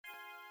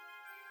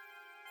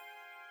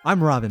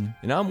I'm Robin.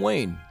 And I'm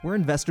Wayne. We're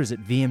investors at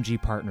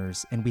VMG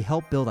Partners, and we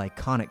help build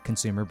iconic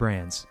consumer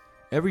brands.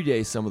 Every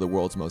day, some of the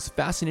world's most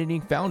fascinating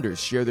founders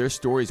share their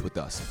stories with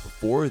us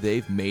before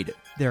they've made it.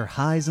 There are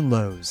highs and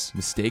lows,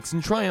 Mistakes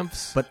and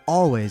triumphs. but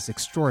always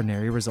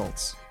extraordinary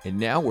results. And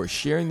now we're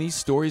sharing these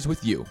stories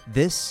with you.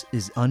 This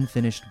is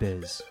Unfinished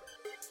Biz.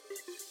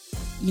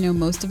 You know,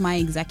 most of my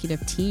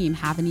executive team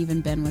haven't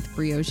even been with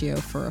Briogeo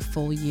for a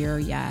full year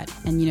yet.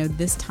 And, you know,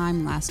 this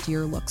time last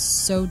year looks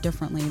so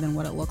differently than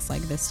what it looks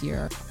like this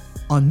year.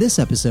 On this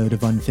episode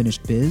of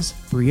Unfinished Biz,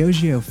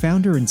 Briogeo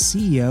founder and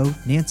CEO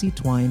Nancy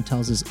Twine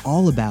tells us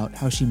all about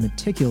how she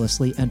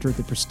meticulously entered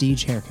the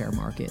prestige hair care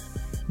market.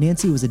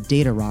 Nancy was a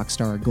data rock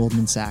star at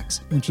Goldman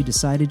Sachs when she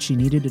decided she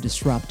needed to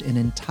disrupt an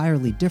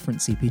entirely different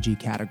CPG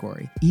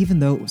category, even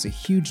though it was a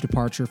huge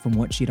departure from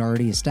what she'd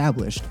already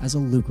established as a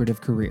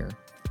lucrative career.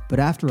 But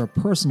after a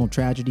personal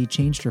tragedy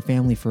changed her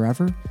family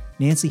forever,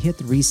 Nancy hit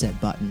the reset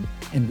button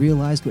and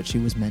realized what she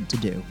was meant to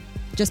do.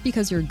 Just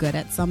because you're good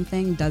at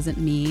something doesn't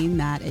mean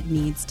that it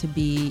needs to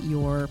be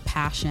your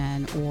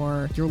passion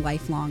or your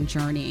lifelong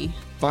journey.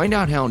 Find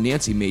out how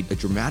Nancy made a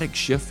dramatic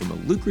shift from a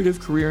lucrative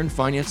career in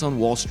finance on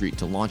Wall Street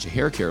to launch a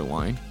hair care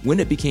line, when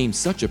it became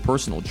such a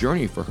personal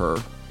journey for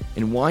her,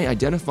 and why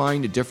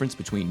identifying the difference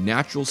between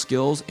natural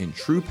skills and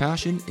true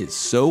passion is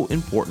so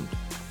important.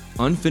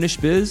 Unfinished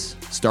Biz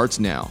starts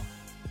now.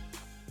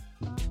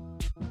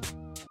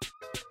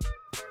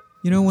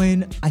 You know,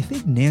 Wayne, I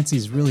think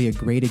Nancy's really a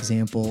great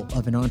example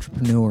of an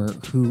entrepreneur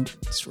who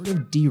sort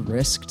of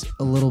de-risked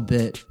a little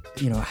bit,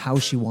 how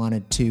she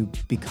wanted to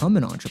become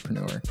an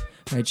entrepreneur,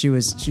 right? She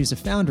was a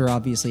founder,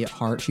 obviously, at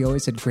heart. She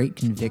always had great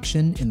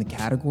conviction in the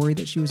category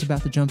that she was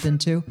about to jump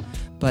into,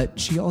 but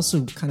she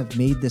also kind of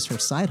made this her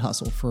side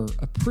hustle for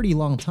a pretty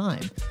long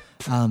time,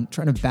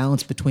 trying to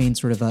balance between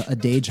sort of a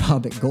day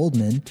job at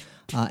Goldman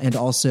and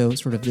also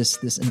sort of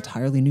this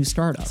entirely new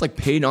startup. It's like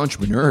paid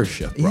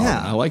entrepreneurship, Robin.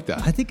 Yeah. I like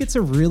that. I think it's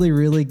a really,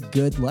 really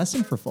good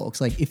lesson for folks.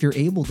 Like, if you're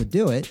able to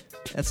do it,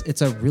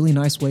 it's a really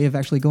nice way of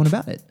actually going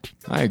about it.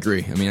 I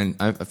agree. I mean,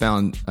 I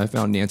found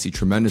Nancy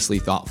tremendously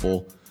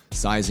thoughtful,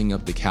 sizing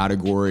up the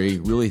category,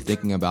 really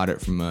thinking about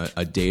it from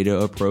a data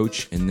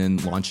approach, and then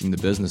launching the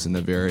business in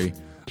a very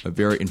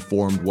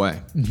informed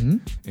way. Mm-hmm.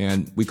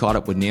 And we caught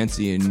up with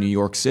Nancy in New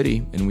York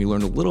City, and we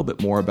learned a little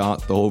bit more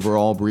about the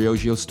overall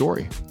Briogeo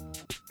story.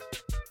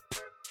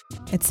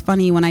 It's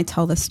funny when I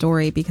tell the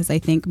story because I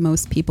think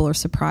most people are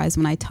surprised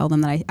when I tell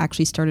them that I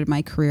actually started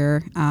my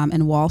career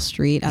in Wall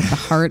Street at the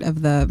heart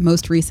of the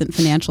most recent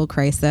financial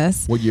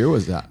crisis. What year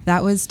was that?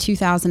 That was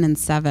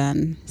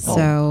 2007.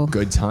 So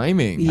good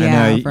timing.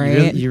 Yeah, I know,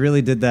 right? You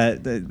really did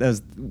that. That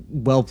was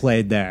well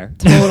played there.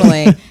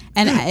 Totally.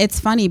 And it's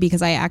funny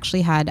because I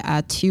actually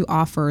had two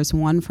offers,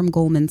 one from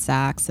Goldman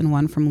Sachs and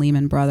one from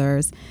Lehman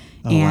Brothers.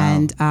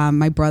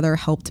 My brother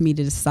helped me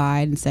to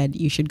decide and said,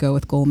 you should go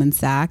with Goldman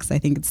Sachs. I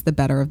think it's the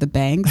better of the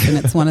banks, and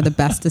it's one of the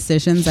best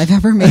decisions I've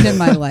ever made in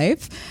my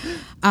life.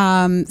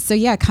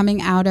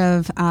 Coming out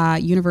of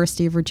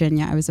University of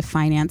Virginia, I was a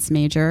finance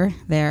major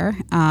there.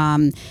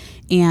 I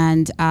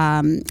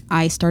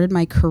started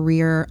my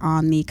career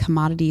on the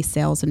commodity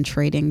sales and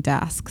trading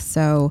desk.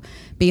 So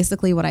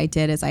basically what I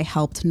did is I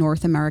helped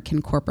North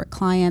American corporate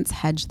clients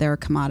hedge their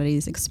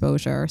commodities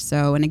exposure.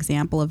 So an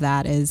example of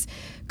that is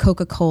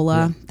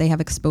Coca-Cola. Yeah. They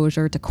have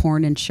exposure to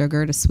corn and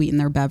sugar to sweeten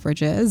their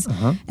beverages.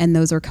 Uh-huh. And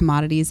those are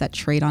commodities that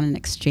trade on an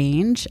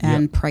exchange,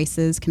 and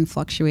prices can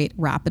fluctuate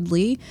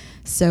rapidly.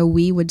 So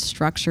we would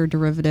structure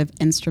derivative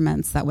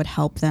instruments that would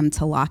help them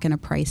to lock in a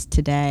price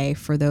today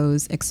for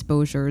those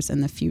exposures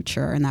in the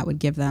future, and that would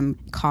give them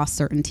cost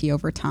certainty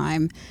over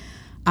time.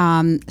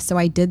 So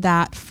I did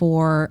that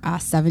for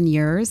 7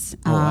 years.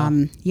 Oh,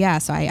 wow.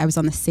 So I was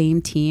on the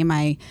same team.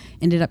 I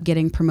ended up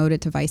getting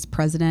promoted to vice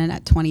president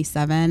at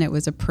 27. It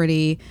was a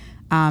pretty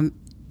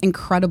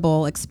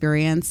incredible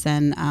experience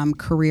and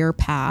career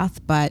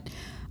path. But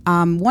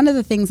one of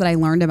the things that I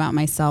learned about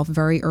myself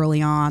very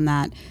early on,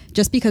 that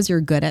just because you're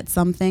good at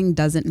something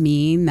doesn't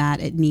mean that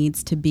it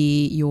needs to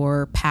be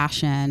your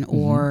passion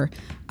or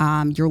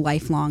your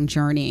lifelong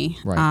journey.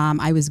 Right.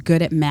 I was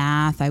good at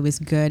math. I was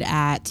good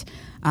at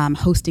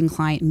hosting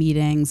client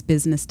meetings,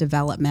 business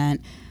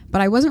development, but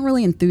I wasn't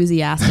really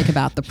enthusiastic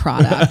about the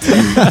product.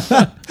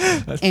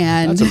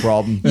 That's a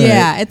problem.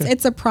 Yeah,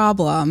 it's a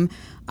problem.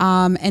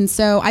 And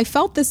so I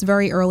felt this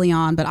very early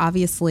on, but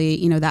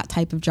obviously, that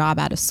type of job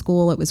out of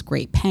school, it was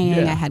great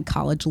paying. Yeah. I had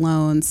college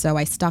loans, so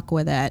I stuck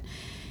with it.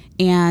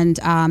 And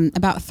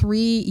about 3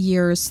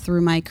 years through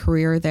my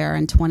career there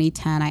in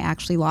 2010, I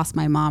actually lost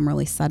my mom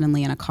really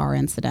suddenly in a car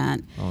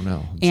incident. Oh,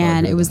 no.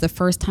 And it was the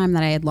first time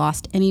that I had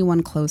lost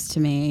anyone close to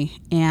me.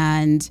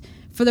 And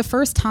for the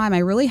first time, I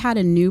really had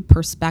a new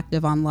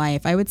perspective on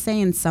life. I would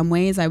say in some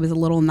ways I was a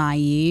little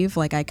naive.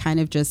 Like, I kind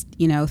of just,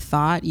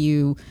 thought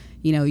you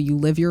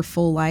live your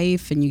full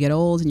life and you get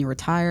old and you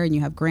retire and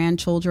you have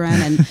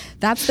grandchildren. And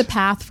that's the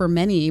path for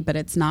many, but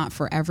it's not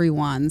for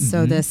everyone. Mm-hmm.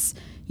 So this,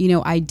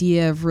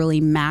 idea of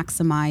really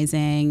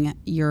maximizing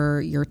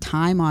your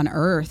time on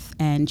earth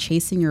and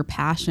chasing your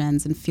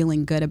passions and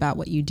feeling good about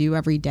what you do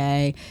every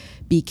day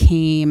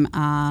became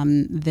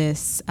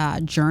this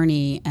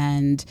journey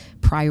and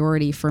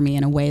priority for me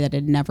in a way that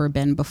had never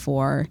been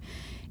before.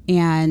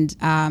 And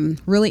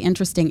really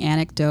interesting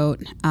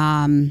anecdote.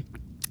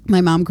 My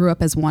mom grew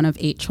up as one of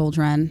 8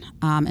 children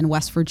in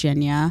West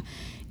Virginia.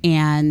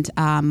 And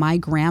my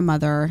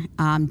grandmother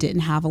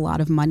didn't have a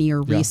lot of money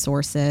or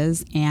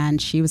resources,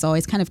 and she was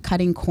always kind of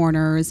cutting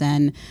corners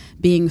and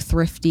being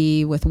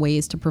thrifty with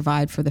ways to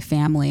provide for the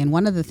family. And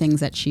one of the things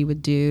that she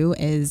would do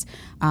is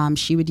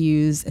she would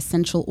use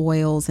essential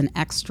oils and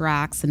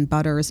extracts and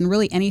butters and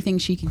really anything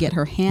she could get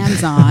her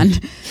hands on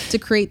to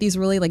create these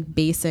really like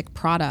basic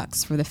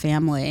products for the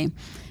family.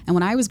 And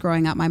when I was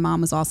growing up, my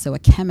mom was also a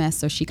chemist,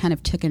 so she kind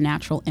of took a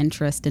natural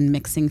interest in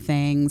mixing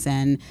things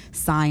and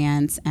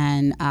science,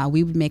 and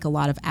we would make a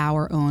lot of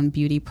our own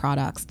beauty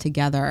products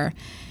together.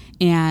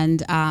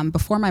 And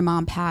before my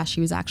mom passed,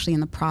 she was actually in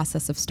the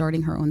process of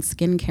starting her own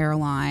skincare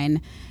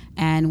line.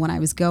 And when I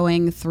was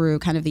going through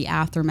kind of the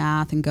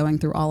aftermath and going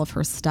through all of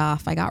her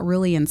stuff, I got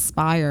really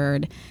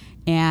inspired,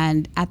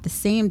 and at the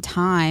same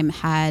time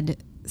had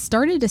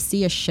started to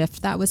see a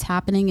shift that was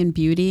happening in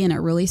beauty, and it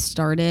really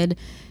started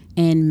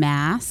in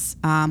mass,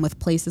 with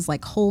places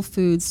like Whole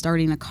Foods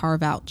starting to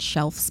carve out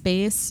shelf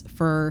space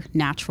for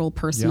natural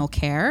personal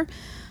care.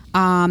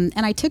 And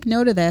I took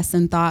note of this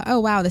and thought, oh,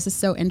 wow, this is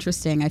so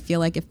interesting. I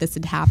feel like if this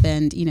had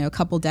happened, a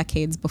couple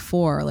decades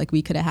before, like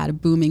we could have had a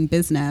booming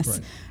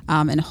business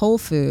in Whole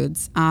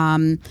Foods.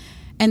 And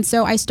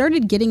so I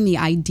started getting the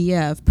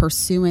idea of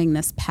pursuing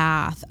this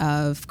path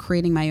of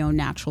creating my own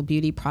natural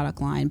beauty product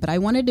line. But I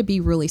wanted to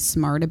be really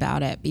smart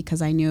about it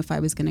because I knew if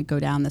I was going to go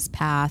down this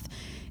path,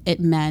 it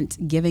meant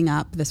giving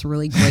up this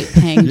really great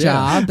paying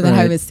job that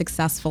I was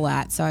successful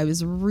at. So I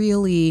was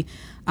really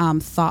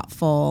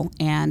thoughtful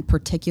and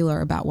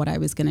particular about what I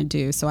was going to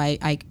do. So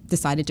I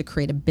decided to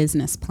create a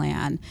business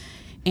plan.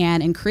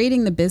 And in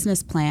creating the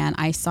business plan,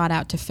 I sought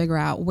out to figure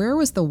out where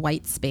was the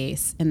white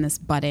space in this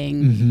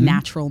budding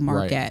natural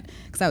market.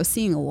 Because I was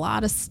seeing a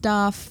lot of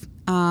stuff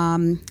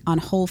on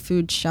Whole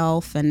Foods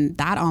shelf, and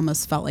that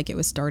almost felt like it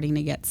was starting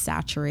to get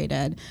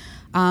saturated.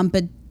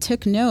 But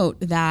took note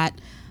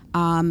that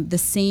the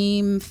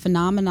same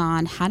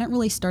phenomenon hadn't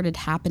really started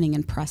happening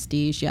in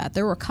prestige yet.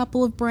 There were a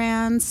couple of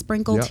brands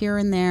sprinkled here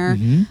and there,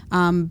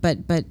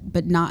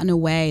 but not in a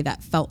way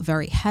that felt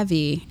very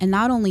heavy. And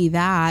not only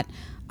that,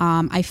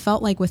 I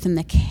felt like within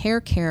the hair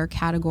care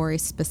category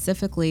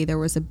specifically, there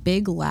was a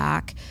big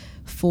lack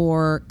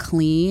for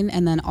clean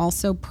and then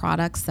also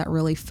products that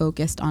really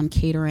focused on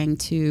catering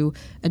to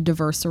a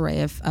diverse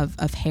array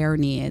of hair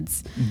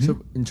needs.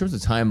 So in terms of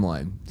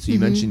timeline, so you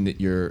mentioned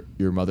that your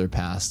mother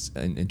passed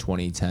in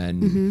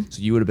 2010. So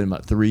you would have been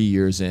about 3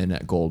 years in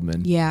at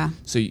Goldman. Yeah.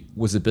 So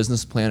was the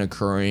business plan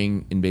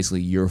occurring in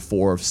basically year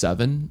 4 of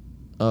 7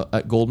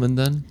 at Goldman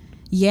then?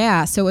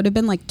 Yeah, so it would have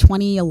been like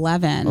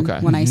 2011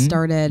 when I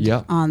started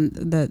on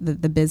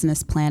the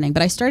business planning.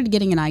 But I started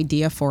getting an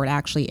idea for it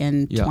actually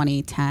in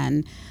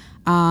 2010.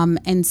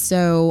 And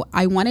so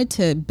I wanted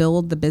to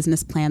build the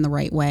business plan the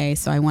right way.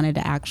 So I wanted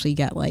to actually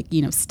get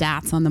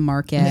stats on the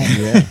market.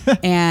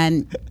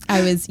 And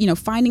I was,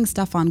 finding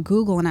stuff on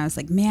Google, and I was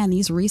like, man,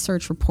 these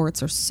research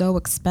reports are so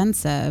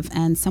expensive.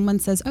 And someone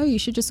says, oh, you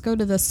should just go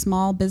to the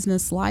small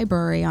business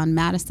library on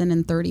Madison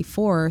and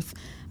 34th.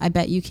 I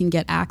bet you can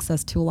get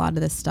access to a lot of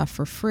this stuff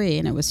for free.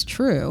 And it was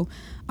true.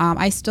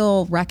 I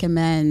still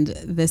recommend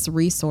this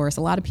resource.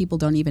 A lot of people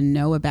don't even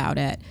know about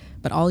it,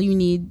 but all you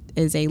need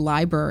is a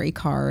library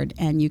card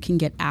and you can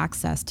get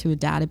access to a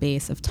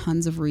database of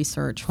tons of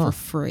research for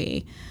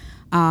free.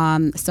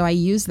 So I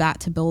used that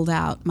to build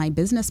out my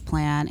business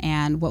plan.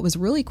 And what was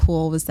really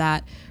cool was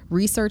that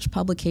research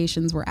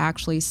publications were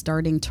actually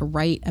starting to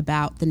write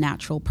about the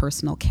natural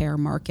personal care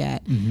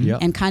market.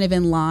 And kind of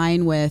in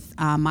line with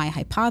my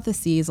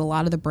hypotheses, a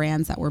lot of the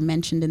brands that were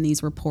mentioned in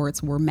these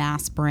reports were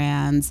mass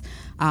brands.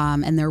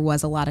 And there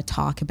was a lot of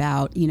talk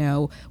about,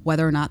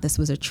 whether or not this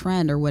was a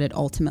trend or would it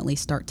ultimately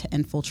start to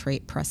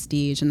infiltrate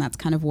prestige. And that's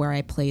kind of where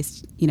I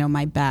placed,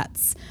 my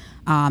bets.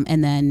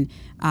 And then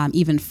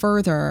even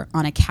further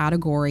on a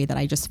category that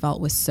I just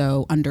felt was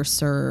so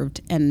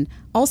underserved and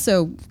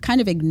also kind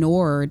of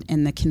ignored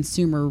in the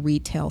consumer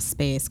retail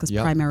space because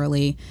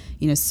primarily,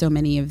 so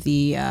many of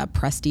the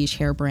prestige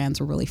hair brands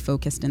were really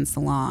focused in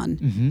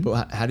salon.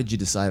 But how did you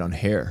decide on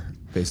hair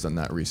based on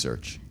that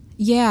research?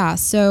 Yeah,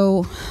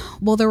 so,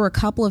 there were a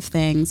couple of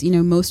things.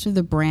 Most of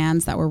the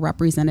brands that were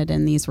represented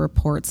in these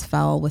reports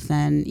fell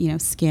within,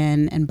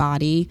 skin and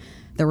body.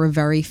 There were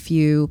very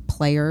few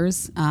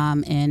players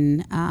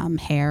in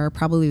hair.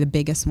 Probably the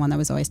biggest one that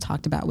was always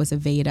talked about was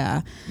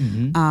Aveda.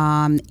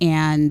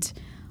 And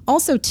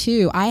also,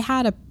 too, I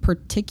had a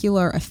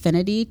particular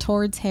affinity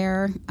towards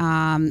hair.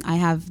 I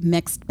have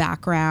mixed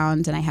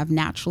background and I have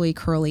naturally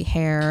curly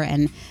hair.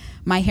 And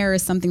my hair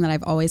is something that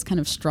I've always kind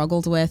of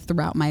struggled with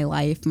throughout my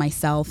life,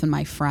 myself and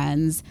my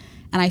friends.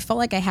 And I felt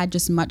like I had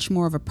just much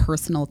more of a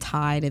personal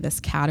tie to this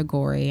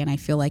category. And I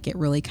feel like it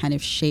really kind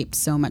of shaped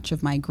so much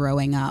of my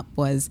growing up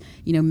was,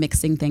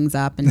 mixing things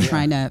up and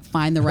trying to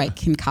find the right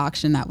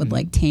concoction that would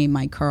like tame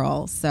my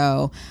curls.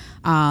 So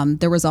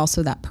there was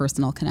also that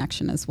personal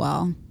connection as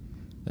well.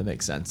 That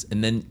makes sense.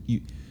 And then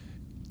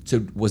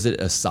so was it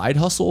a side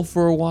hustle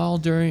for a while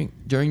during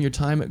your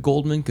time at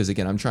Goldman? Because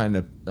again,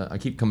 I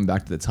keep coming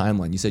back to the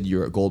timeline. You said you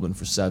were at Goldman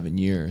for 7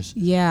 years.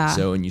 Yeah.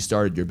 So, and you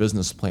started your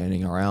business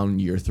planning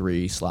around year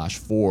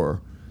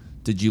 3/4.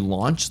 Did you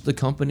launch the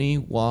company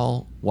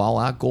while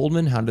at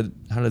Goldman? How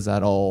does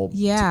that all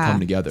come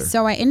together?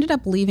 So I ended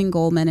up leaving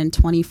Goldman in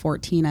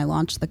 2014. I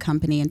launched the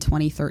company in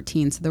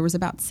 2013. So there was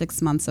about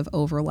 6 months of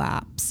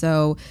overlap.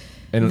 So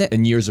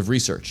and years of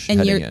research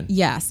heading in.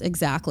 Yes,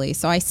 exactly.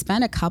 So I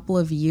spent a couple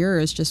of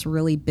years just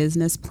really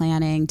business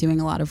planning,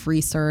 doing a lot of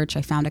research.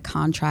 I found a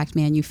contract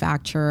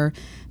manufacturer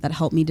that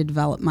helped me to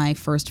develop my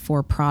first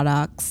 4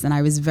 products, and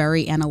I was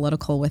very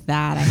analytical with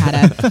that.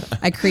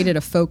 I created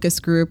a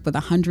focus group with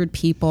 100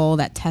 people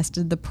that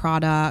tested the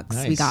products.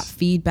 Nice. We got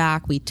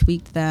feedback. We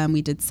tweaked them.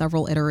 We did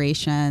several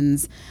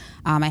iterations.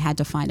 I had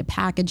to find a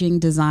packaging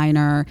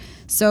designer.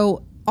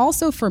 So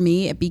also for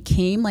me, it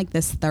became like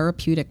this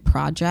therapeutic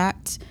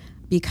project,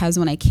 because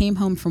when I came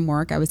home from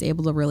work, I was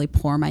able to really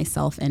pour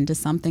myself into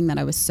something that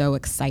I was so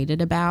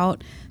excited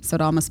about. So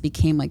it almost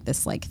became like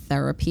this like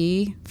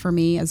therapy for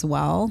me as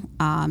well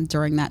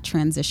during that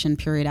transition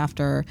period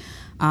after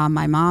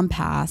my mom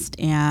passed.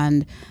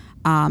 And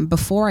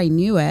before I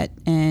knew it,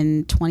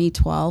 in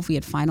 2012, we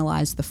had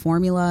finalized the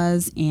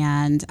formulas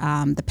and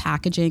the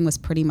packaging was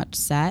pretty much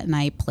set, and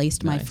I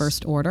placed my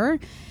first order.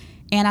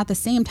 And at the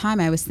same time,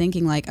 I was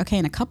thinking like, okay,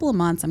 in a couple of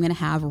months, I'm going to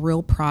have a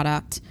real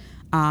product.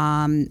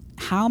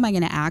 How am I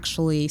going to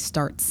actually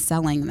start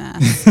selling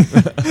this?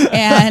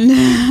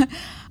 And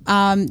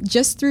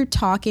just through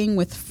talking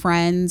with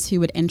friends who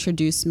would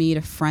introduce me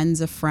to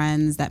friends of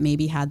friends that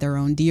maybe had their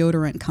own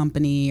deodorant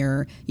company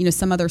or,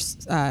 some other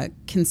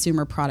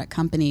consumer product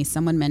company,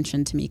 someone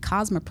mentioned to me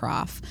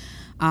Cosmoprof,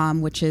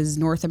 which is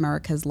North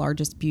America's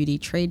largest beauty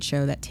trade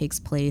show that takes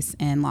place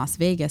in Las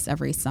Vegas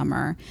every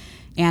summer.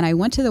 And I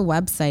went to the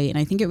website, and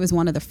I think it was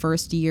one of the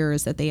first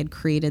years that they had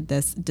created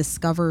this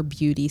Discover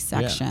Beauty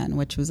section,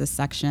 which was a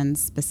section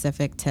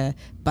specific to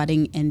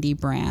budding indie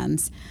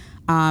brands.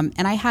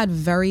 And I had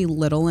very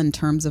little in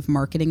terms of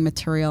marketing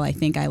material. I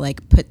think I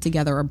put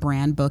together a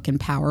brand book in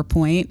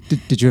PowerPoint.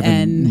 Did you have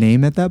a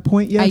name at that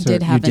point yet? I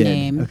did have a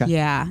name. Okay.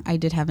 Yeah, I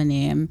did have a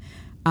name.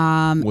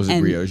 Was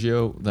it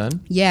Briogeo then?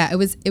 Yeah, it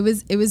was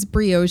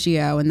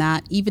Briogeo, and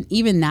that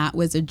even that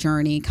was a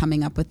journey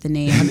coming up with the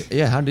name.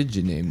 How did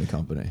you name the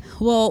company?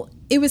 Well,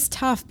 it was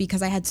tough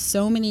because I had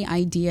so many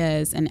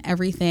ideas, and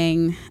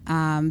everything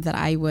that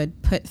I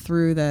would put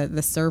through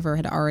the server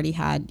had already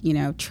had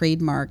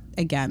trademark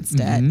against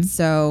it.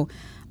 So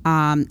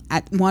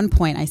at one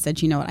point I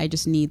said, I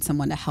just need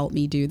someone to help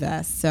me do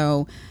this.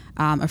 So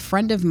a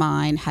friend of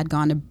mine had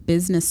gone to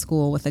business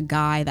school with a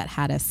guy that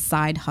had a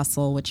side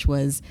hustle, which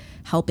was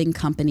helping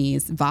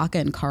companies, vodka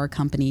and car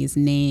companies,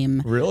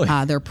 name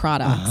their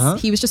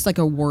products. He was just like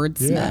a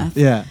wordsmith.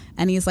 Yeah.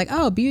 And he's like,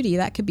 oh, beauty,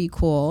 that could be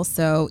cool.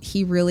 So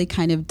he really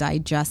kind of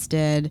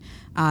digested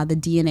the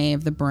DNA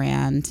of the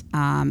brand.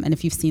 And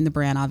if you've seen the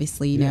brand,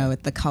 obviously, you know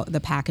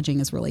the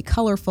packaging is really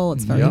colorful.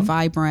 It's very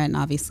vibrant, and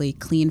obviously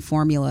clean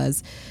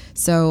formulas.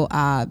 So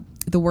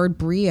the word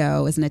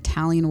brio is an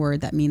Italian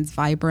word that means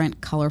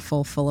vibrant,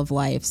 colorful, full of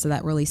life. So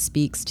that really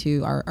speaks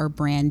to our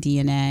brand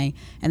DNA.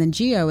 And then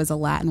geo is a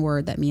Latin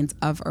word that means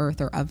of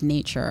earth or of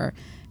nature.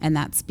 And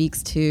that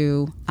speaks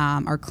to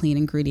our clean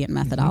ingredient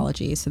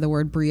methodology. So the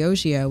word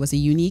Briogeo was a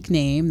unique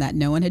name that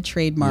no one had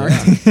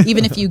trademarked.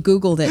 Even if you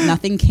Googled it,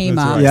 nothing came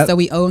up. Right. Yep. So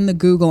we own the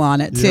Google on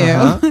it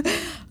too,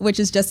 which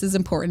is just as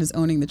important as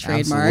owning the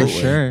trademark.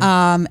 Absolutely. Sure.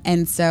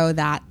 And so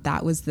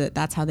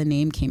that's how the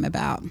name came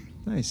about.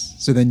 Nice.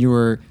 So then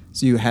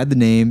you had the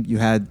name, you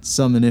had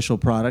some initial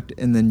product,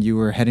 and then you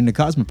were heading to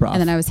Cosmoprof.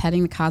 And then I was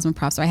heading to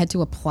Cosmoprof, so I had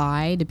to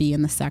apply to be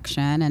in the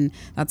section, and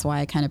that's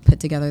why I kind of put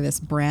together this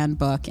brand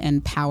book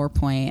and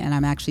PowerPoint, and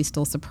I'm actually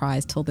still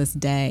surprised till this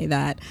day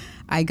that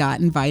I got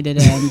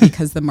invited in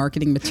because the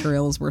marketing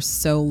materials were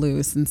so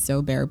loose and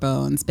so bare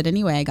bones. But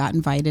anyway, I got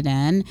invited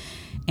in,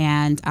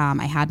 and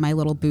I had my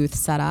little booth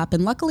set up,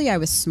 and luckily I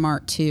was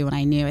smart too, and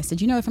I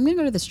said, if I'm going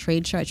to go to this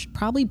trade show, I should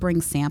probably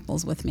bring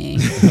samples with me.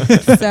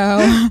 So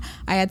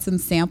I had some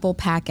sample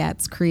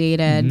packets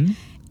created,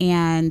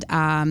 and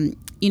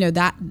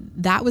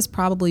that was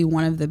probably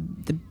one of the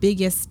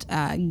biggest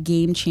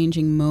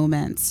game-changing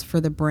moments for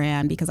the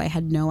brand, because I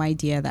had no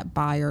idea that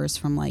buyers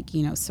from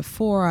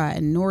Sephora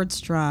and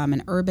Nordstrom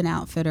and Urban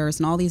Outfitters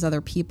and all these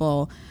other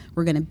people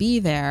were going to be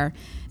there.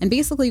 And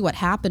basically what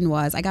happened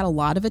was I got a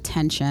lot of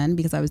attention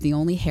because I was the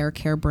only hair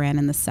care brand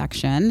in the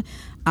section.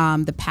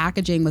 The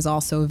packaging was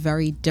also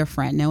very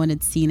different. No one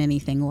had seen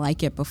anything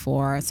like it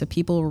before. So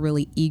people were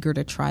really eager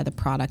to try the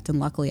product, and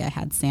luckily I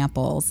had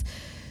samples.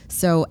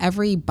 So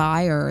every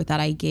buyer that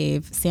I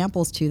gave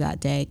samples to that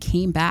day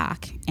came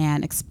back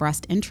and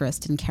expressed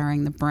interest in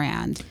carrying the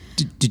brand.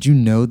 Did you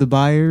know the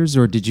buyers,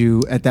 or did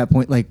you at that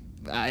point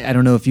I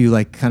don't know if you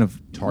like kind of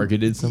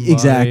targeted somebody.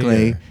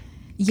 exactly.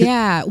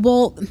 Yeah,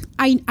 well,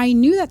 I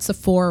knew that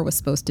Sephora was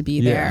supposed to be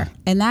there,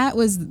 and that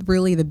was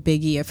really the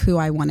biggie of who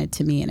I wanted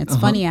to meet. And it's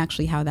funny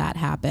actually how that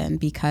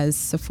happened, because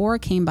Sephora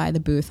came by the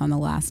booth on the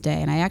last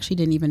day, and I actually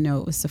didn't even know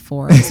it was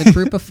Sephora. It was a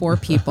group of 4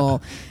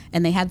 people,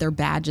 and they had their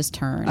badges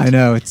turned. I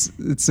know, it's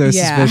so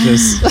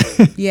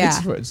suspicious. Yeah,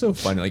 It's so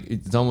funny. Like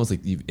it's almost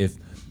like if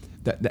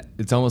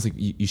it's almost like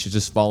you should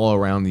just follow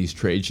around these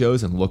trade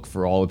shows and look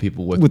for all the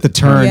people with the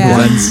turned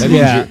ones.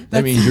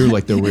 That means you're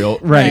like the real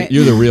Right.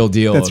 You're the real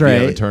deal. That's if you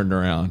have right. it turned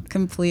around.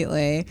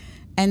 completely.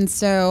 And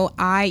so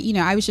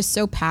I was just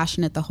so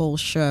passionate the whole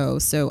show.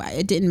 So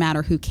it didn't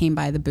matter who came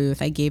by the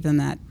booth. I gave them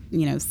that,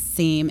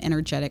 same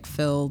energetic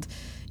filled,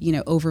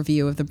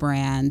 overview of the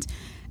brand.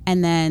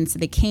 And then, so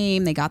they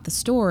came, they got the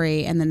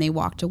story, and then they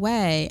walked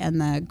away. And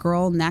the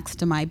girl next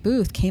to my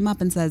booth came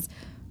up and says,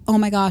 "Oh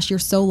my gosh, you're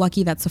so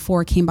lucky that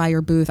Sephora came by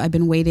your booth. I've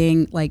been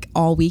waiting like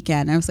all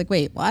weekend." And I was like,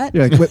 "Wait, what?"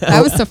 You're like, "What?"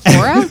 That was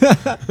Sephora?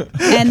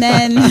 And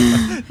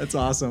then That's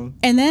awesome.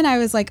 and then I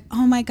was like,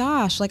 "Oh my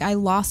gosh, like I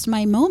lost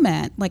my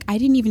moment. Like I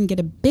didn't even get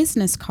a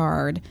business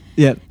card."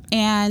 Yep.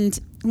 And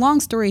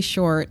long story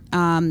short,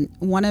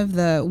 one of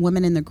the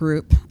women in the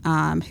group,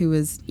 who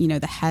was,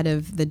 the head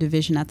of the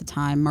division at the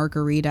time,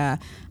 Margarita,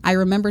 I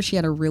remember she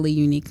had a really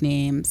unique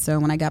name. So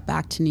when I got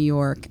back to New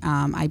York,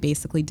 I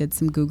basically did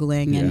some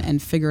Googling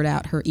and figured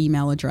out her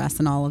email address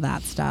and all of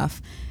that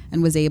stuff,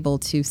 and was able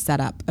to set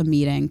up a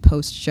meeting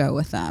post-show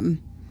with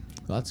them.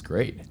 Well, that's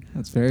great.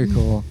 That's very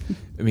cool.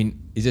 I mean,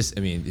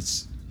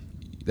 it's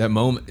that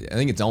moment. I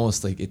think it's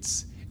almost like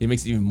it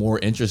makes it even more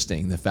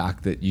interesting, the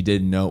fact that you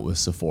didn't know it was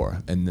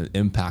Sephora and the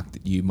impact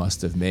that you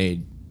must have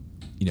made,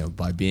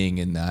 by being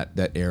in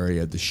that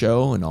area of the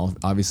show, and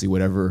obviously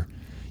whatever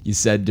you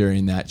said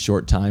during that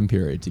short time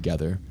period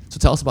together. So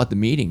tell us about the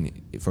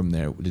meeting from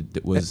there.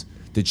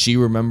 Did she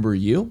remember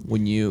you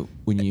when you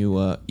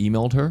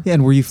emailed her? Yeah,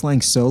 and were you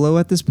flying solo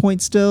at this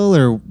point still,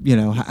 or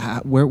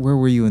where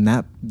were you in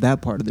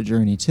that part of the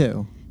journey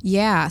too?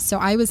 Yeah, so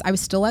I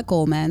was still at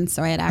Goldman,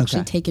 so I had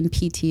actually Okay. taken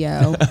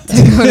PTO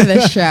to go to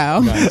the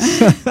show.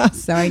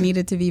 So I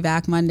needed to be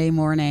back Monday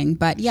morning.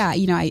 But yeah,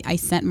 I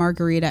sent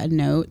Margarita a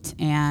note,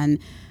 and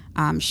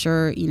I'm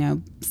sure,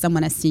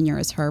 someone as senior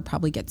as her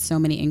probably gets so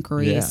many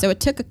inquiries. Yeah. So it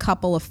took a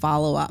couple of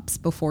follow-ups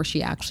before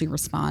she actually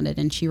responded,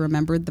 and she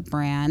remembered the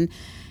brand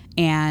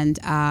and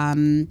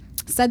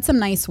said some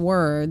nice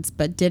words,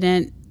 but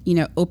didn't,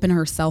 open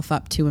herself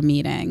up to a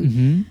meeting.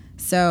 Mm-hmm.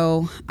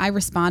 So I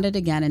responded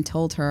again and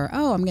told her,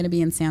 "Oh, I'm going to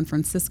be in San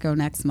Francisco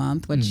next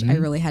month," which I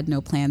really had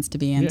no plans to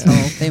be until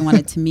they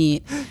wanted to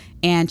meet.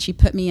 And she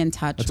put me in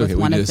touch That's with okay.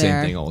 one We do of the same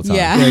their thing all the time.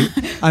 Yeah,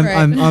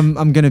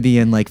 I'm going to be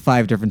in like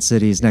 5 different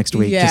cities next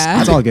week. Yeah.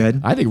 It's all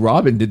good. I think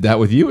Robin did that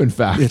with you. In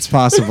fact, It's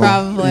possible.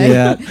 Probably.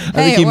 Yeah. I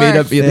think he made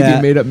up. I think Yeah.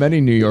 he made up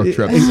many New York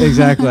trips.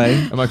 Exactly.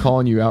 Am I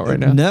calling you out right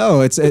now?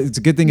 No, it's a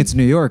good thing it's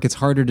New York. It's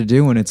harder to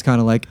do when it's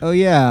kind of like, oh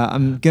yeah,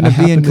 I'm gonna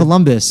be in happen to-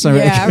 Columbus. All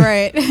right. Yeah,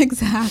 right.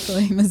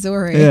 Exactly.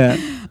 Missouri. Yeah.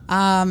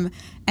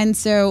 And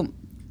so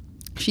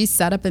she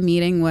set up a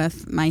meeting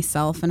with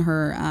myself and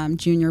her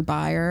junior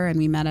buyer, and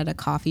we met at a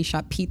coffee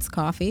shop, Pete's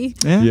Coffee.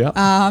 Yeah.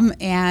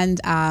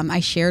 I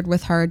shared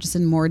with her just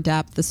in more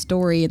depth the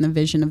story and the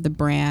vision of the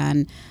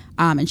brand.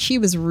 And she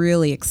was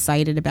really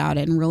excited about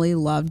it and really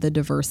loved the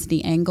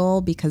diversity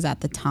angle, because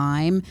at the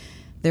time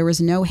there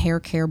was no hair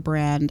care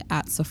brand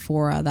at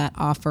Sephora that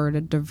offered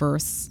a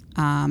diverse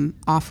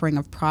offering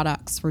of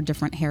products for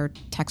different hair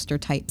texture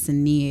types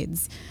and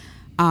needs.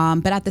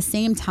 But at the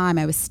same time,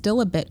 I was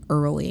still a bit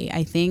early.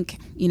 I think,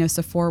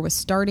 Sephora was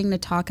starting to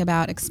talk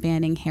about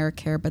expanding hair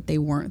care, but they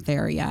weren't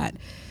there yet.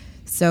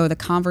 So the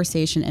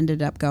conversation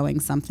ended up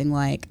going something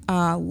like,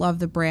 love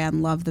the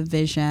brand, love the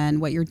vision.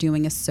 What you're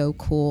doing is so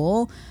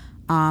cool.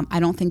 I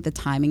don't think the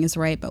timing is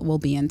right, but we'll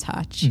be in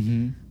touch.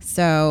 Mm-hmm.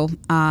 So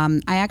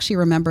I actually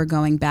remember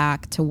going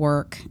back to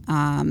work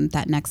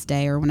that next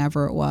day or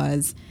whenever it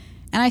was.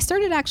 And I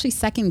started actually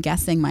second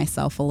guessing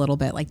myself a little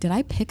bit. Like, did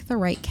I pick the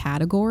right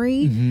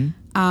category?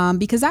 Mm-hmm.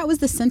 Because that was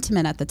the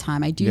sentiment at the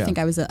time. I do think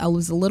I was a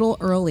little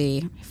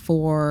early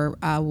for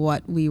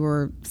what we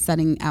were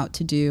setting out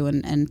to do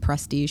and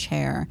prestige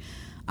hair.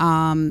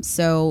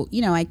 So,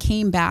 I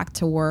came back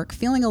to work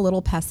feeling a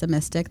little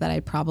pessimistic that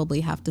I'd probably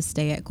have to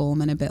stay at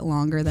Goldman a bit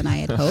longer than I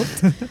had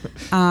hoped.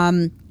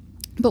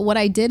 But what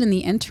I did in the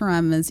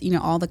interim is,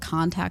 all the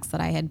contacts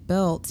that I had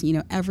built,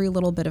 every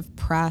little bit of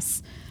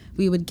press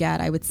we would get,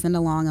 I would send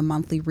along a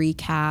monthly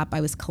recap. I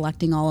was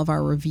collecting all of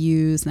our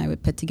reviews, and I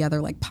would put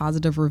together like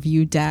positive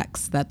review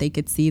decks that they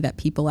could see that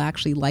people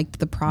actually liked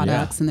the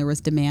products and there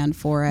was demand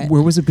for it.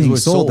 Where was it being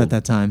was sold sold? at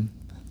that time?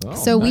 Oh,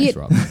 So nice,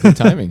 Robin. Good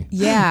timing.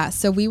 Yeah,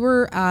 so we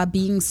were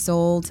being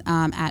sold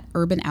at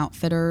Urban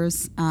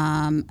Outfitters,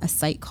 a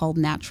site called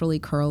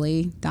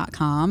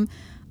naturallycurly.com,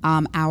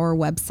 our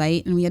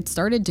website, and we had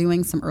started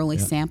doing some early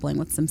sampling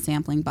with some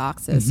sampling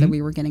boxes, so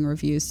we were getting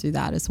reviews through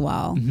that as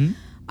well.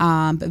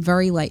 But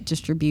very light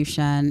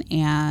distribution,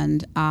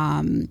 and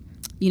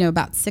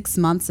about 6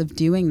 months of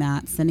doing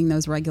that, sending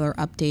those regular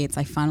updates,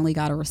 I finally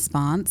got a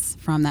response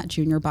from that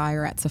junior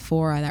buyer at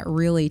Sephora that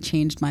really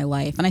changed my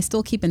life. And I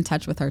still keep in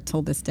touch with her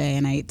till this day.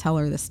 And I tell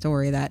her the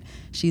story that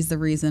she's the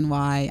reason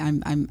why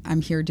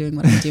I'm here doing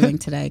what I'm doing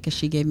today, because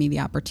she gave me the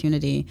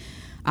opportunity.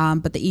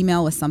 But the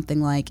email was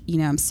something like,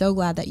 I'm so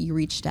glad that you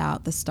reached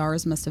out. The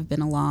stars must have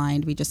been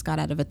aligned. We just got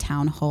out of a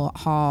town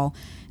hall,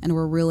 and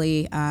we're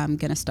really going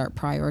to start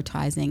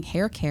prioritizing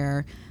hair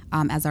care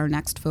as our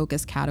next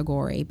focus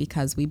category,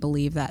 because we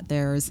believe that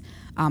there's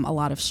a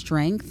lot of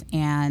strength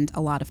and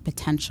a lot of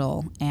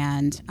potential.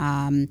 And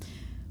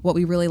what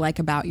we really like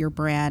about your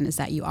brand is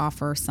that you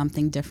offer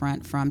something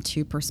different from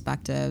two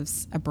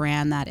perspectives: a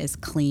brand that is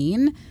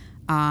clean.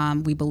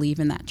 We believe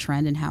in that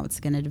trend and how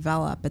it's going to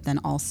develop, but then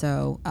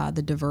also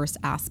the diverse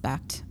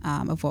aspect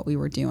of what we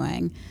were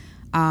doing.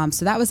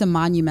 So that was a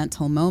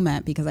monumental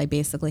moment, because I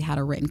basically had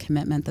a written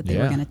commitment that they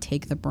were going to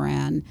take the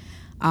brand.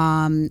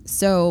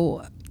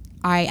 So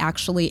I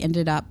actually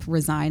ended up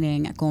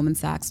resigning at Goldman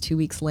Sachs 2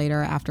 weeks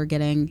later after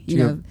getting,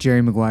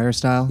 Jerry Maguire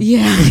style.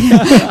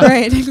 Yeah,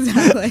 right,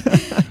 exactly.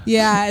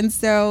 Yeah, and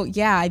so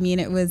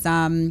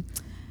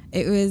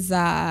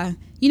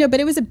but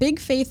it was a big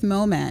faith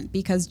moment,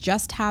 because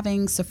just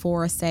having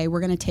Sephora say, we're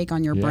going to take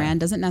on your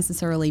brand, doesn't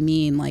necessarily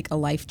mean like a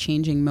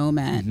life-changing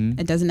moment. Mm-hmm.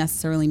 It doesn't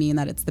necessarily mean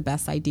that it's the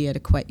best idea to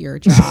quit your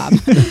job.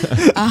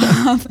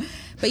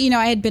 But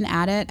I had been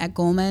at it at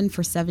Goldman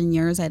for 7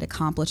 years. I had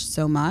accomplished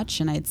so much,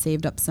 and I had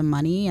saved up some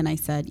money, and I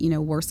said,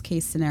 worst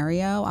case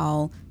scenario,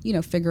 I'll,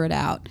 figure it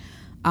out.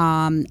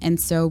 And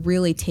so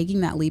really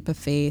taking that leap of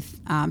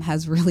faith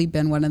has really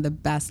been one of the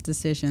best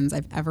decisions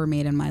I've ever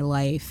made in my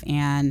life.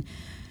 And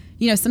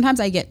sometimes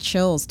I get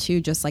chills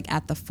too, just like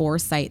at the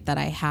foresight that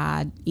I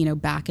had,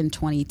 back in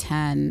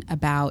 2010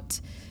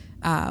 about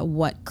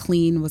what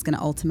clean was going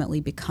to ultimately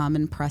become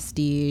in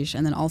prestige,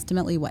 and then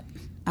ultimately what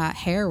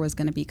hair was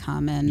going to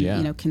become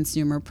in,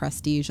 consumer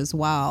prestige as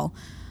well.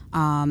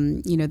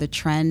 The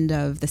trend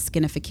of the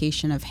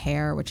skinification of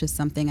hair, which is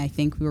something I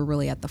think we were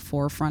really at the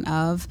forefront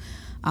of,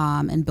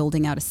 and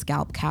building out a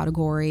scalp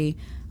category.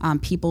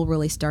 People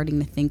really starting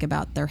to think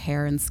about their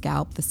hair and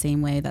scalp the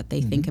same way that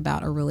they think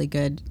about a really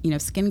good,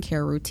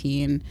 skincare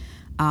routine.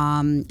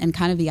 And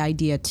kind of the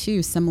idea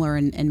too, similar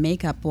in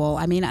makeup. Well,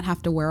 I may not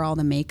have to wear all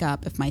the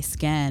makeup if my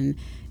skin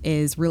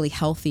is really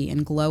healthy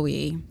and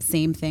glowy.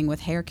 Same thing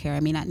with hair care. I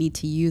may not need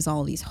to use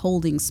all these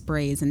holding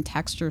sprays and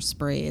texture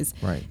sprays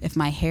if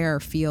my hair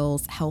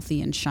feels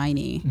healthy and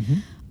shiny.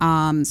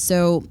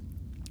 So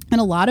in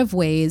a lot of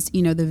ways,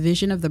 the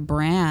vision of the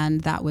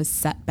brand that was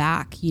set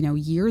back,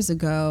 years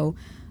ago,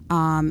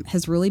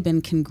 has really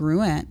been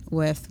congruent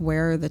with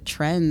where the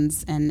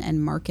trends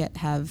and market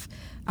have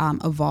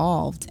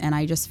evolved. And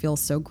I just feel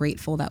so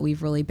grateful that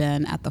we've really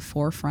been at the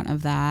forefront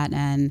of that.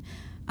 And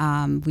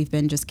we've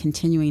been just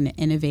continuing to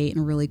innovate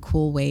in really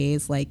cool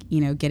ways, like,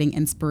 getting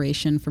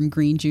inspiration from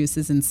green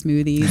juices and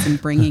smoothies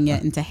and bringing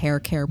it into hair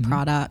care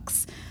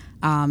products.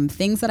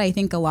 Things that I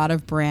think a lot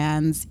of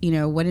brands,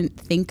 wouldn't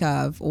think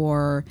of,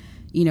 or,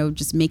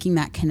 just making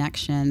that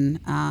connection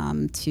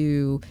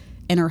to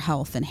inner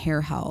health and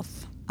hair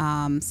health.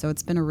 So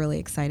it's been a really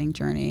exciting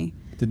journey.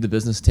 Did the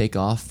business take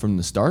off from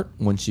the start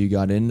once you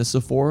got into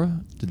Sephora?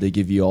 Did they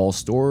give you all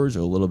stores or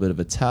a little bit of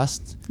a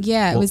test?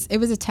 Yeah, it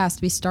was a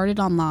test. We started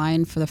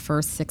online for the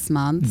first 6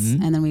 months,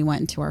 and then we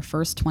went into our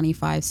first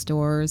 25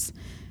 stores,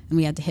 and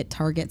we had to hit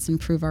targets and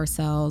prove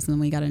ourselves, and then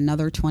we got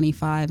another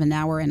 25, and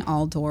now we're in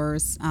all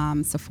doors,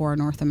 Sephora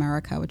North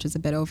America, which is a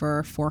bit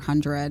over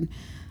 400.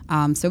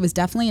 So it was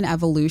definitely an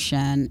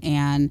evolution,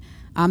 and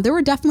there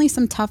were definitely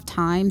some tough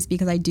times,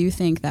 because I do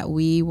think that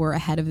we were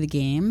ahead of the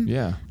game.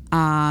 Yeah.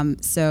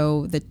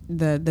 So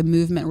the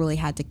movement really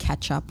had to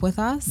catch up with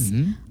us.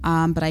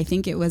 But I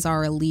think it was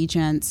our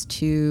allegiance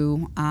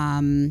to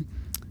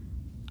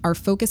our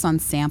focus on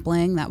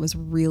sampling that was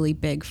really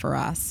big for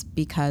us,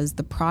 because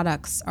the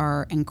products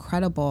are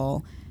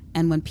incredible,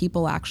 and when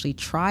people actually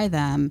try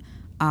them,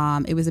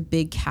 it was a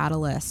big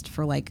catalyst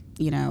for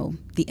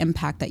the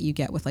impact that you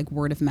get with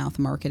word of mouth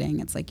marketing.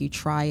 It's like you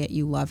try it,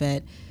 you love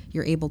it,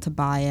 you're able to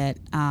buy it.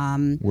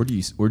 Where'd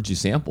you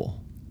sample?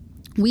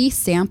 We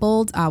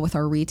sampled with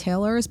our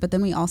retailers, but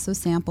then we also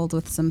sampled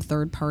with some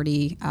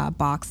third-party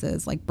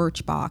boxes like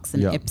Birchbox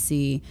and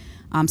Ipsy.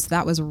 So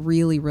that was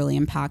really, really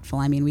impactful.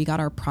 I mean, we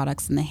got our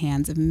products in the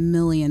hands of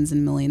millions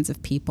and millions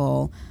of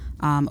people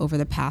over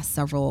the past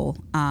several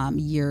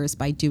years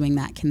by doing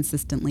that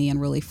consistently and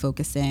really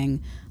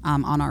focusing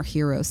on our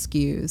hero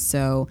SKUs.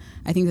 So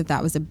I think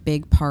that was a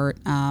big part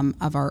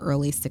of our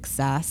early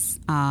success.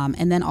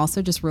 And then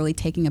also just really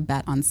taking a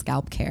bet on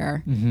scalp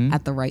care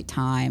at the right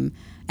time.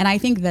 And I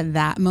think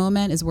that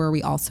moment is where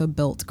we also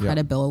built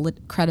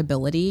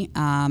credibility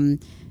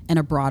in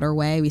a broader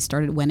way. We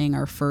started winning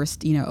our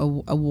first,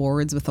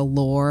 awards with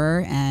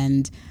Allure,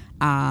 and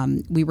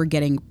we were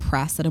getting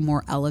press at a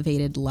more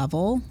elevated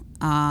level.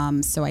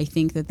 So I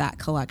think that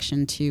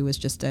collection too was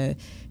just a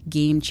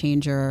game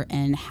changer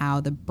in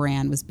how the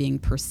brand was being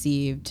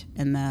perceived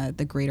in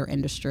the greater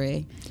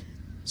industry.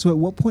 So at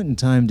what point in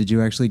time did you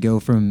actually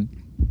go from,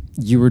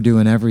 you were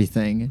doing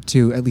everything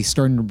to at least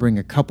starting to bring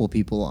a couple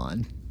people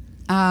on?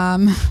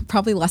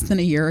 Probably less than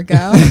a year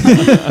ago.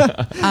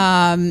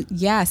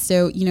 Yeah.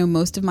 So,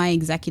 most of my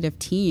executive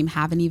team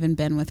haven't even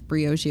been with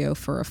Briogeo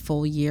for a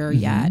full year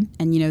yet.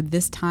 And,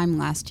 this time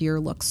last year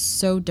looks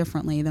so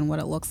differently than what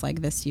it looks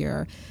like this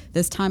year.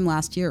 This time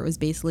last year, it was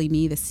basically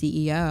me, the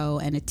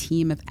CEO, and a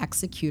team of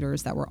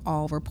executors that were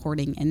all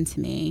reporting into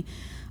me.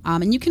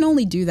 And you can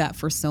only do that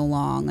for so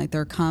long. Like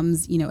there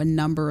comes, a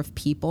number of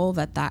people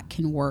that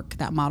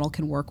model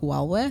can work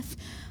well with.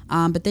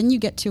 But then you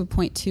get to a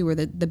point too where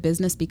the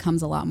business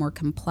becomes a lot more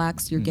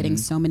complex. You're getting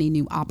so many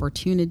new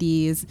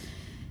opportunities.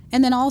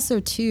 And then also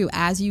too,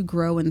 as you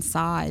grow in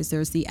size,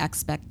 there's the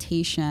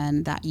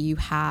expectation that you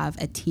have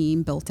a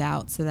team built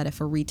out so that if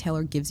a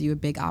retailer gives you a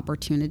big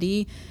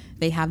opportunity,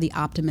 they have the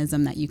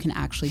optimism that you can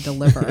actually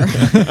deliver.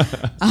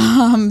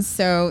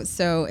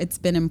 So it's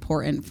been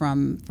important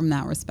from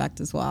that respect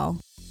as well.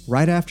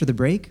 Right after the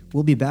break,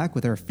 we'll be back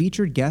with our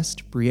featured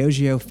guest,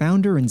 Briogeo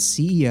founder and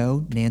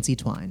CEO, Nancy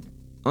Twine.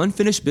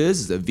 Unfinished Biz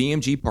is a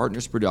VMG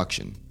Partners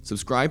production.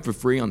 Subscribe for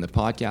free on the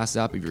podcast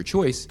app of your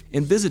choice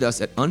and visit us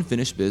at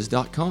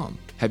unfinishedbiz.com.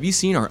 Have you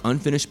seen our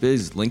Unfinished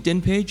Biz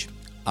LinkedIn page?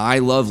 I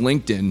love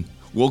LinkedIn.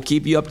 We'll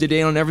keep you up to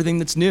date on everything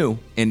that's new.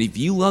 And if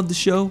you love the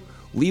show,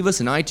 leave us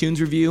an iTunes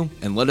review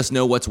and let us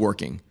know what's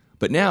working.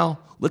 But now,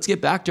 let's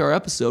get back to our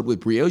episode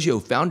with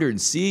Briogeo founder and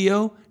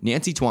CEO,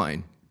 Nancy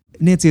Twine.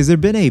 Nancy, has there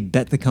been a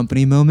bet the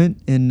company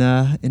moment in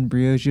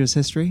Briogeo's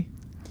history?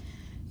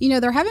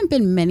 There haven't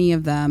been many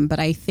of them, but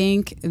I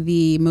think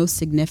the most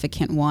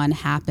significant one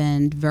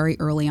happened very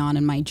early on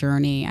in my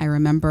journey. I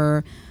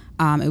remember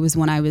it was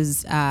when I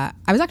was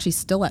actually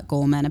still at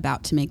Goldman,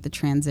 about to make the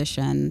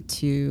transition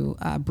to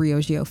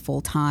Briogeo full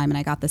time, and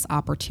I got this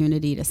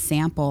opportunity to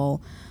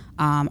sample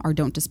our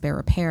Don't Despair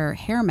Repair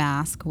hair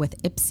mask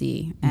with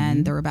Ipsy,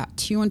 and there were about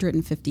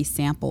 250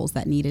 samples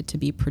that needed to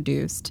be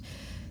produced.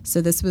 So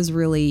this was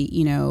really,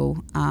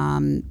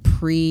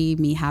 pre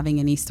me having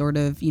any sort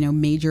of,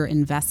 major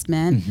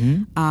investment.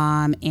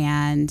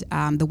 And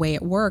the way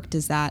it worked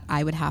is that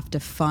I would have to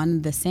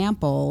fund the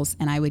samples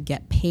and I would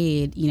get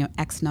paid,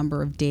 X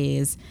number of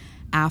days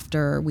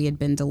after we had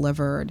been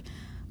delivered.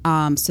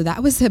 So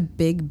that was a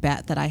big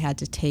bet that I had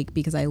to take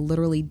because I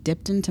literally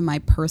dipped into my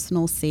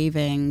personal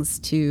savings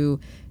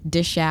to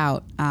dish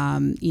out,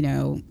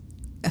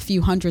 a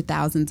few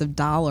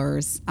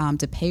 $100,000s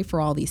to pay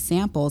for all these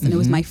samples. And it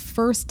was my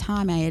first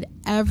time I had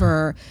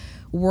ever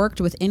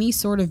worked with any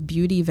sort of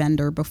beauty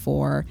vendor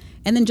before.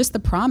 And then just the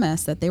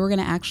promise that they were going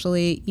to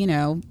actually,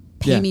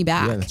 pay me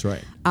back. Yeah, that's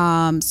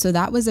right. So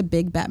that was a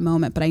big bet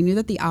moment. But I knew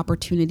that the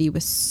opportunity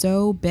was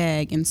so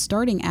big. And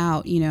starting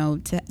out,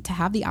 to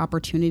have the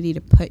opportunity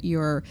to put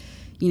your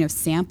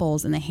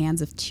samples in the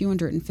hands of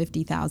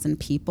 250,000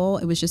 people.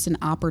 It was just an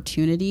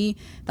opportunity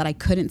that I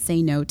couldn't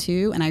say no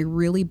to. And I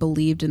really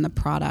believed in the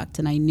product.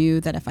 And I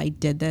knew that if I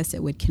did this,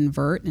 it would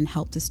convert and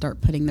help to start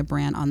putting the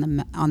brand on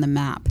the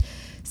map.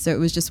 So it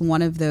was just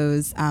one of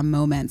those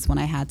moments when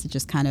I had to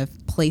just kind of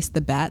place the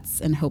bets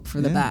and hope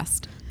for the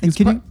best. And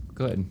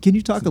Go ahead. Can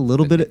you talk a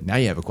little bit? Now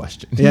you have a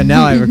question. Yeah,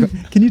 now I have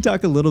a Can you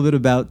talk a little bit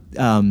about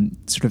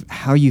sort of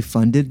how you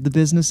funded the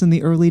business in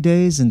the early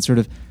days and sort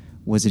of,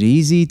 was it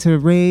easy to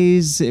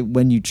raise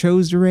when you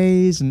chose to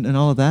raise and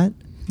all of that?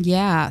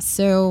 Yeah.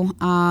 So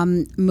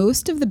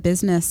most of the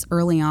business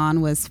early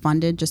on was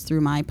funded just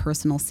through my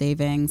personal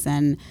savings.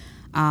 And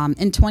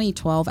in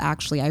 2012,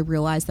 actually, I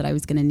realized that I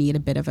was going to need a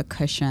bit of a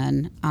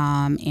cushion.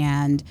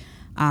 And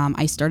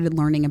I started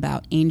learning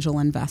about angel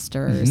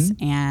investors.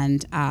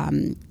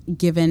 And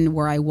given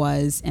where I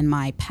was in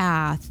my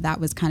path, that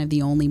was kind of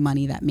the only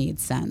money that made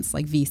sense.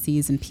 Like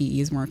VCs and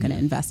PEs weren't going to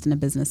invest in a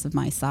business of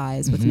my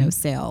size with no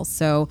sales.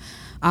 So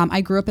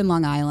I grew up in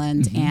Long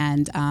Island,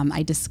 and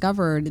I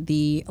discovered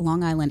the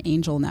Long Island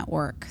Angel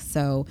Network.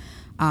 So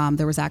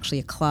there was actually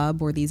a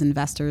club where these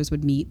investors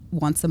would meet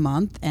once a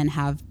month and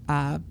have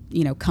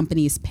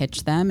companies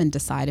pitch them and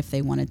decide if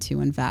they wanted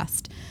to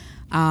invest.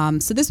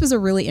 So this was a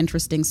really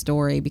interesting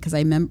story because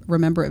I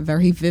remember it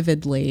very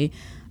vividly.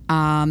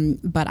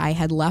 But I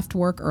had left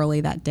work early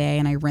that day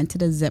and I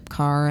rented a zip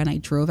car and I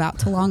drove out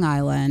to Long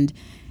Island,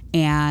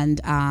 and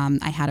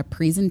I had a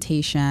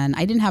presentation.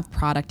 I didn't have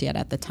product yet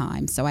at the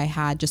time, so I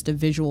had just a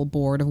visual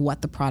board of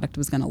what the product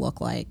was going to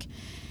look like.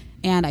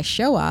 And I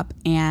show up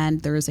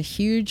and there's a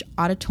huge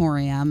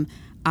auditorium,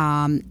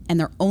 and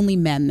there are only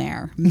men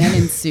there, men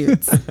in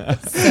suits.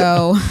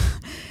 So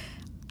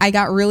I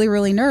got really,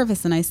 really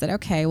nervous and I said,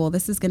 okay, well,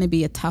 this is going to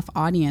be a tough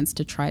audience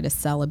to try to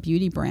sell a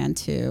beauty brand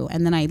to.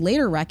 And then I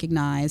later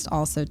recognized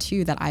also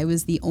too that I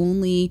was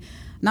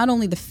not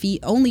only the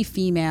only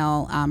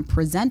female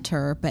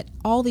presenter, but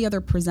all the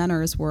other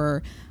presenters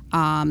were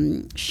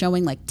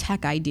showing like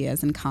tech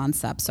ideas and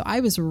concepts. So I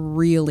was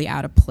really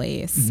out of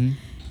place.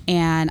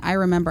 And I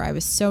remember I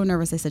was so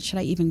nervous. I said, should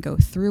I even go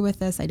through with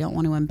this? I don't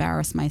want to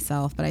embarrass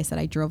myself. But I said,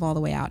 I drove all the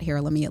way out here.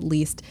 Let me at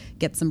least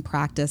get some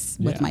practice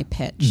with my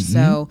pitch.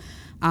 So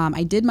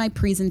I did my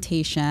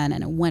presentation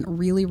and it went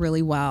really,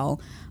 really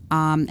well.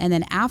 And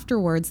then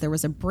afterwards, there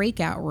was a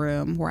breakout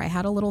room where I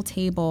had a little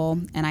table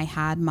and I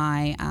had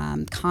my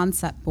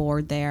concept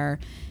board there.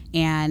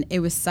 And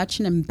it was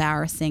such an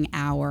embarrassing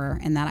hour,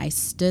 and that I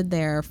stood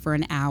there for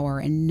an hour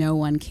and no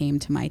one came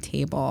to my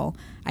table.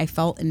 I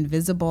felt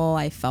invisible.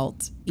 I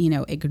felt,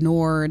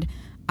 ignored.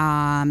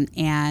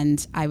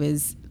 And I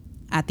was,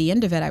 at the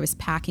end of it, I was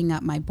packing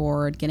up my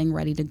board, getting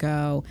ready to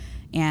go.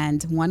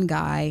 And one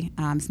guy,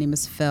 his name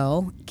was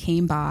Phil,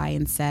 came by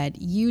and said,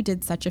 "You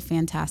did such a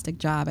fantastic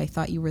job. I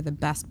thought you were the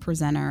best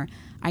presenter.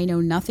 I know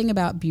nothing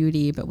about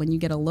beauty, but when you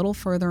get a little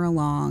further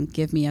along,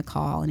 give me a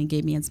call." And he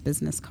gave me his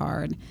business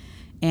card.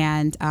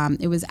 And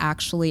it was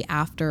actually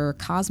after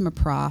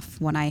Cosmoprof,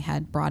 when I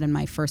had brought in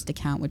my first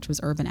account, which was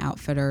Urban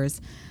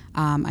Outfitters.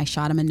 I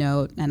shot him a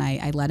note and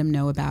I let him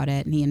know about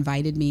it. And he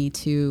invited me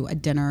to a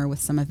dinner with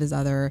some of his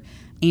other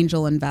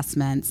angel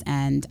investments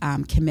and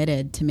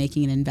committed to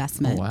making an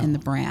investment in the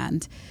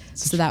brand.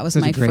 So that was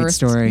my first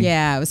story.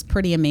 Yeah, it was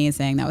pretty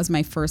amazing. That was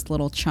my first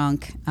little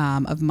chunk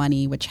of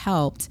money, which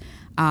helped.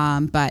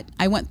 But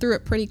I went through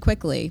it pretty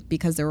quickly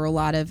because there were a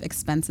lot of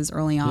expenses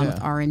early on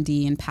with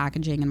R&D and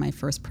packaging in my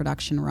first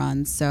production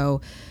run. So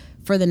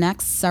for the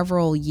next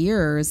several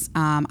years,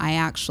 I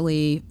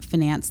actually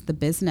financed the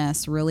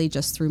business really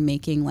just through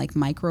making like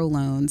micro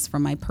loans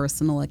from my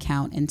personal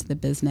account into the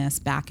business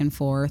back and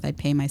forth. I'd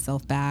pay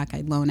myself back.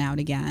 I'd loan out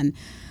again.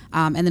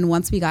 And then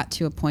once we got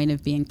to a point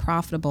of being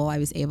profitable, I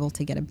was able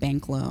to get a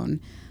bank loan,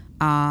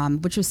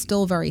 which was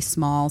still very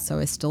small. So I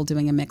was still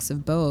doing a mix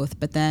of both.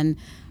 But then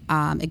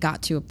it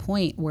got to a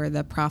point where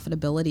the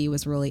profitability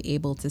was really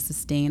able to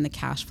sustain the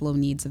cash flow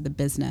needs of the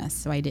business.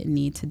 So I didn't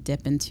need to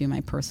dip into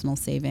my personal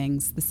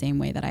savings the same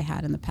way that I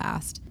had in the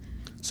past.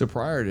 So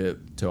prior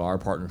to our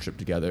partnership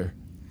together,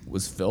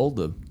 was Phil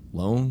the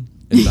loan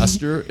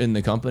investor in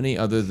the company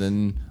other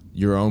than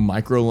your own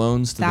micro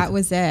loans? That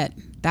was it.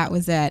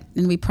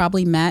 And we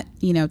probably met,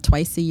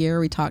 twice a year.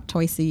 We talked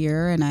twice a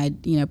year, and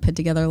I'd, put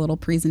together a little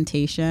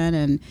presentation.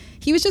 And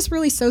he was just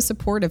really so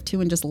supportive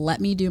too, and just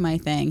let me do my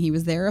thing. He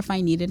was there if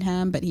I needed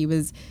him, but he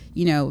was,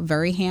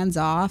 very hands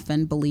off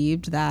and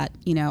believed that,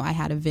 I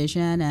had a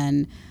vision.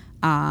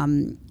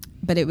 And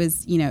but it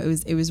was,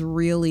 it was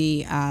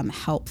really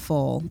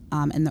helpful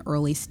in the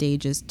early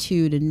stages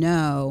too, to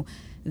know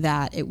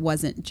that it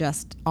wasn't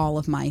just all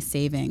of my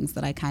savings,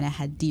 that I kind of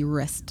had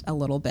de-risked a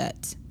little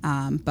bit.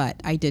 But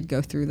I did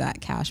go through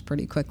that cash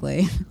pretty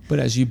quickly. But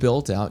as you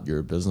built out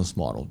your business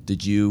model,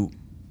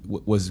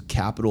 was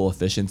capital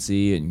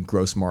efficiency and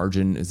gross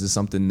margin, is this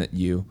something that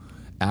you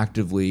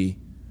actively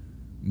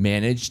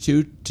managed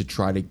to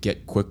try to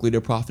get quickly to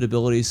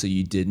profitability so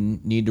you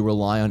didn't need to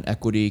rely on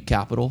equity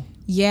capital?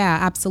 Yeah,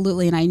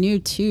 absolutely. And I knew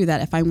too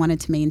that if I wanted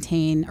to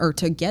maintain or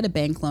to get a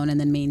bank loan and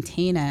then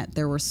maintain it,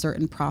 there were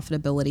certain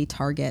profitability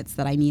targets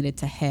that I needed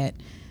to hit.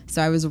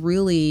 So I was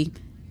really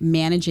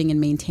managing and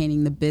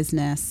maintaining the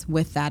business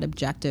with that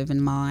objective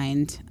in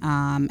mind,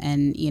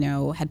 and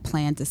had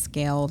planned to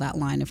scale that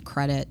line of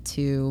credit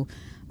to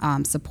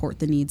support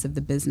the needs of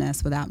the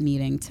business without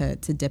needing to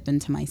dip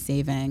into my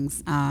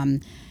savings.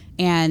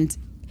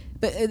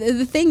 But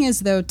the thing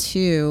is, though,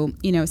 too,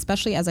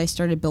 especially as I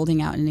started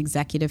building out an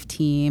executive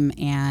team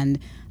and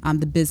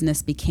the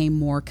business became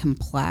more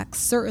complex,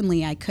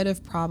 certainly I could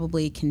have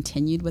probably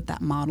continued with that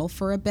model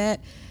for a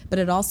bit, but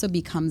it also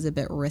becomes a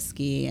bit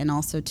risky. And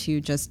also, too,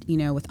 just,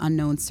 with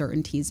unknown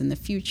certainties in the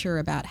future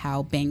about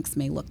how banks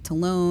may look to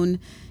loan,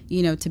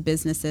 to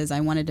businesses, I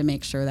wanted to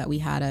make sure that we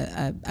had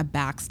a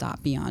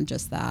backstop beyond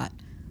just that.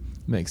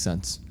 Makes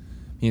sense.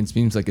 It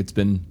seems like it's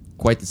been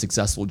quite the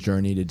successful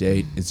journey to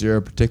date. Is there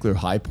a particular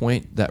high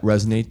point that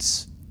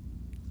resonates?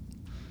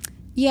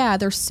 Yeah,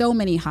 there's so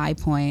many high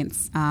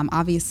points.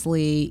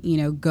 Obviously,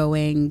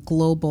 going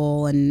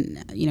global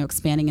and,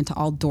 expanding into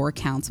all door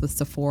counts with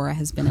Sephora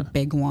has been a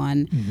big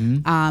one.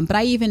 Mm-hmm. But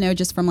I even know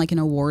just from like an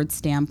award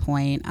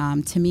standpoint,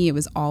 to me, it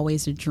was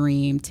always a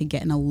dream to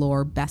get an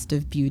Allure Best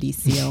of Beauty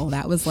seal.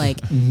 That was like,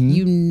 mm-hmm.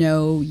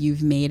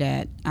 You've made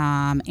it.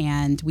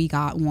 And we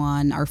got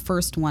our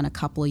first one a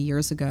couple of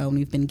years ago, and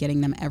we've been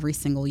getting them every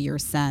single year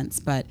since.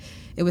 But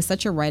it was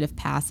such a rite of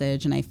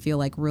passage, and I feel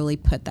like really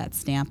put that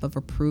stamp of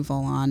approval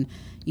on,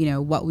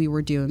 what we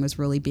were doing was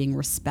really being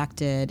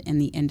respected in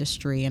the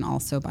industry and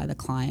also by the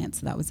client.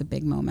 So that was a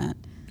big moment.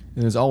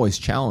 And there's always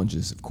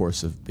challenges, of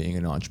course, of being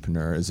an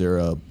entrepreneur. Is there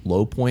a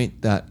low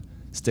point that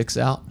sticks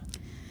out?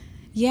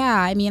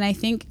 Yeah, I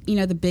think,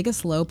 the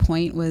biggest low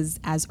point was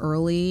as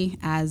early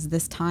as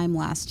this time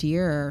last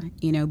year,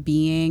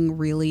 being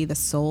really the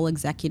sole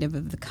executive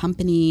of the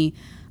company,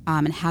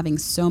 and having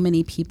so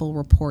many people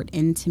report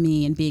into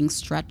me and being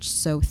stretched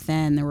so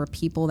thin. There were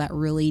people that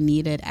really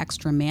needed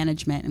extra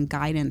management and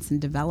guidance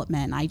and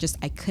development. And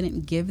I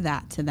couldn't give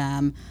that to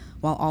them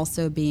while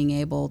also being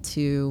able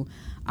to,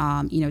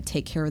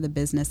 take care of the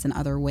business in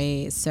other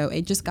ways. So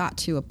it just got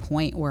to a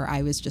point where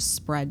I was just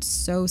spread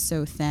so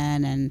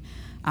thin,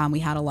 and we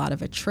had a lot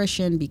of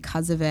attrition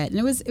because of it. And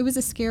it was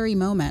a scary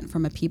moment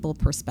from a people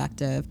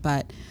perspective.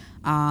 But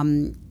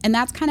and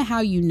that's kind of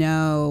how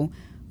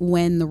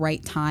when the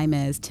right time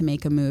is to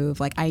make a move.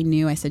 Like I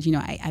said,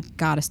 I've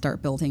got to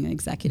start building an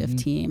executive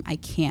team. I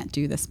can't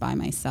do this by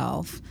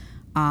myself.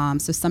 So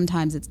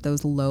sometimes it's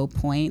those low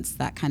points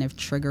that kind of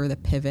trigger the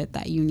pivot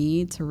that you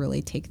need to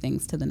really take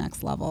things to the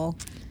next level.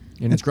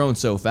 And it's grown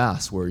so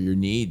fast where your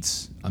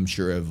needs, I'm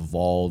sure, have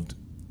evolved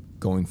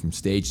going from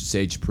stage to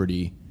stage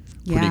pretty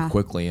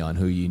quickly on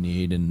who you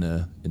need in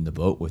the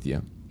boat with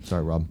you.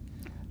 Sorry, Rob.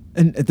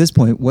 And at this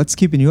point, what's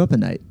keeping you up at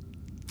night?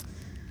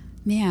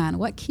 Man,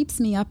 what keeps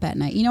me up at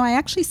night? I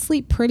actually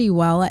sleep pretty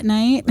well at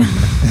night.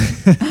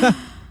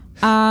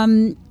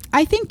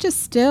 I think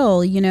just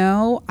still,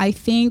 I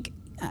think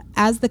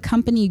as the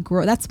company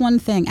grows, that's one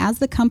thing. As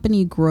the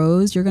company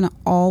grows, you're going to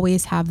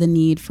always have the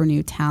need for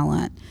new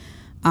talent.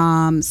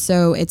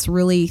 So it's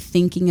really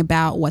thinking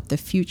about what the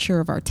future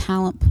of our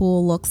talent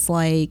pool looks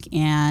like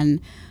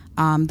and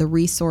the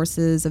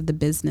resources of the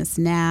business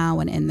now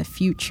and in the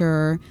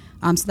future.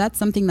 So that's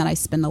something that I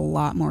spend a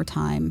lot more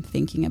time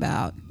thinking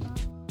about.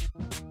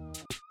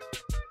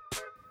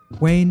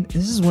 Wayne,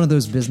 this is one of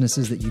those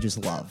businesses that you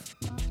just love.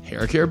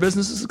 Hair care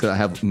businesses? Because I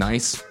have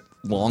nice,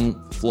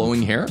 long,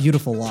 flowing hair?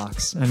 Beautiful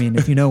locks. I mean,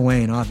 if you know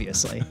Wayne,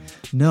 obviously.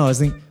 No, I was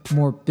thinking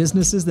more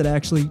businesses that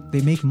actually,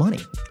 they make money.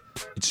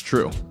 It's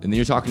true. And then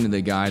you're talking to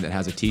the guy that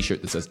has a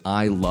t-shirt that says,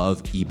 I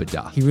love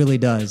EBITDA. He really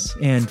does.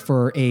 And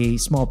for a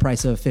small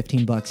price of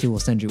 $15, he will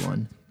send you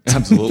one.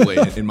 Absolutely.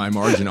 And my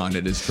margin on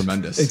it is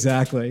tremendous.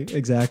 Exactly.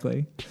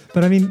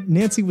 But I mean,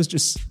 Nancy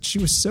she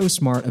was so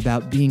smart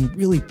about being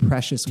really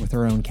precious with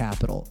her own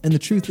capital. And the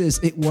truth is,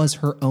 it was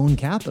her own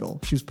capital.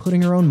 She was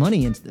putting her own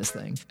money into this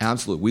thing.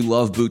 Absolutely. We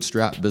love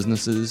bootstrap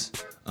businesses.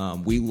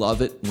 We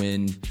love it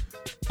when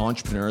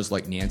entrepreneurs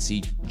like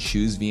Nancy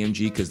choose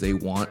VMG because they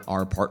want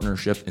our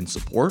partnership and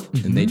support,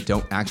 and they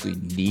don't actually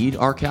need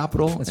our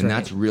capital.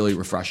 That's really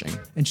refreshing.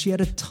 And she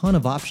had a ton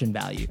of option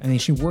value. I mean,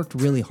 she worked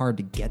really hard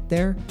to get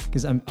there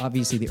because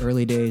obviously the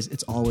early days,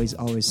 it's always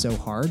so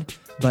hard.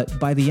 But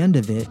by the end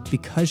of it,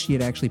 because she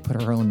had actually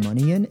put her own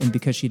money in and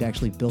because she'd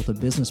actually built a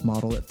business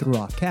model that threw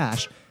off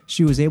cash,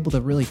 she was able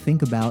to really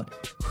think about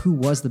who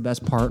was the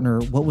best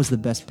partner, what was the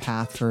best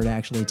path for her to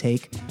actually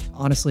take.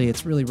 Honestly,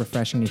 it's really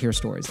refreshing to hear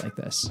stories like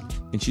this.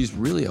 And she's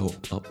really a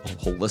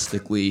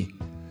holistically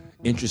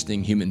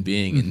interesting human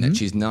being in that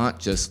she's not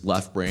just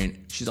left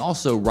brain, she's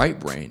also right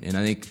brain. And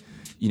I think,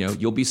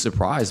 you'll be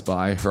surprised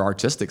by her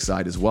artistic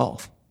side as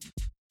well.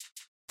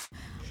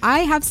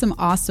 I have some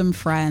awesome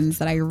friends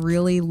that I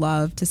really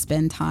love to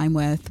spend time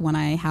with when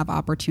I have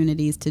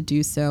opportunities to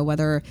do so,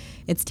 whether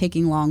it's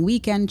taking long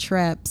weekend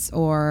trips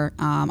or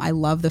I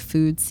love the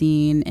food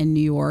scene in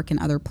New York and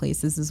other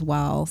places as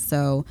well.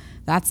 So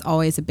that's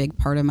always a big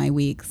part of my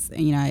weeks.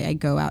 I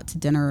go out to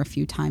dinner a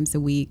few times a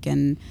week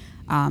and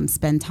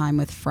spend time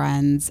with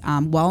friends.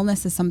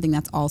 Wellness is something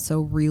that's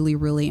also really,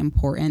 really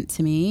important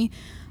to me.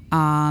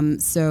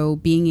 So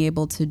being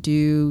able to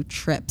do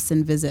trips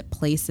and visit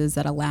places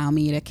that allow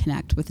me to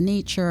connect with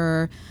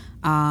nature,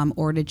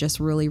 or to just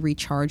really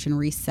recharge and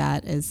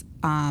reset is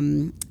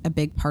a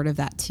big part of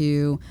that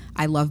too.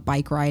 I love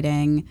bike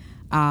riding.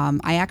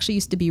 I actually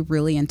used to be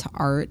really into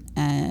art,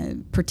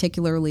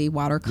 particularly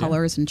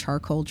watercolors and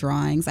charcoal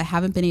drawings. I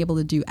haven't been able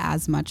to do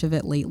as much of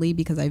it lately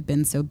because I've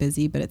been so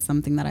busy, but it's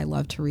something that I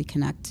love to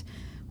reconnect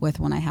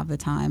with when I have the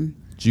time.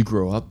 Did you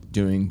grow up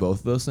doing both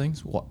of those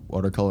things,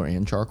 watercolor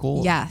and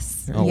charcoal?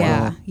 Yes. Oh,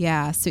 wow.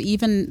 Yeah. So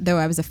even though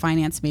I was a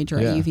finance major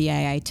at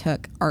UVA, I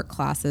took art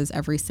classes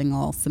every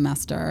single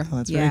semester. Oh,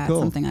 that's very cool.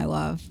 It's something I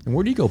love. And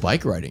where do you go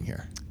bike riding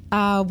here?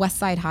 West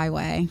Side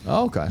Highway.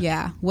 Oh, okay.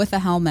 Yeah, with a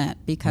helmet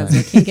because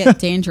it can get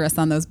dangerous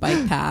on those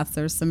bike paths.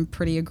 There's some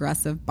pretty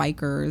aggressive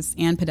bikers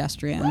and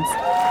pedestrians.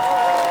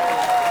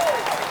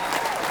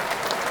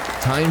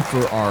 Time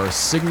for our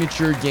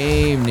signature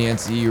game,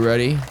 Nancy. You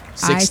ready?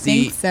 I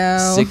think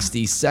so.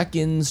 60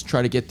 seconds.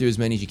 Try to get through as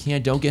many as you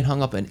can. Don't get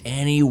hung up on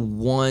any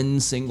one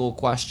single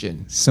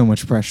question. So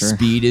much pressure.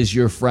 Speed is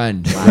your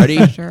friend.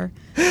 Ready? Sure.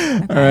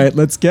 Okay. All right,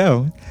 let's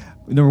go.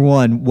 Number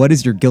one, what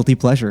is your guilty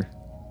pleasure?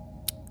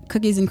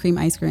 Cookies and cream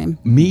ice cream.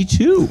 Me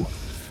too.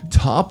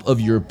 Top of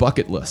your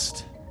bucket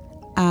list.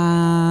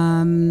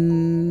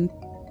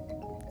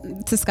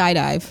 To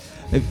skydive.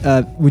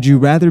 Would you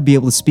rather be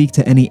able to speak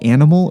to any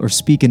animal or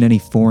speak in any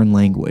foreign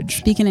language?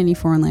 Speak in any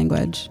foreign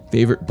language.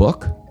 Favorite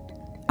book?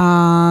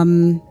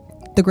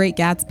 The Great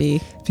Gatsby.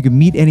 If you could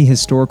meet any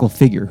historical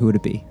figure, who would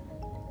it be?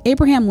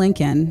 Abraham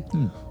Lincoln.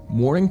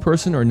 Morning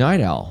person or night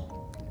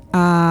owl?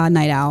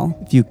 Night owl.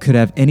 If you could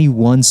have any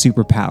one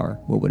superpower,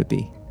 what would it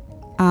be?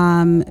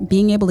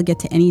 Being able to get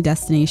to any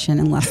destination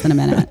in less than a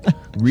minute.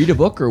 Read a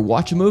book or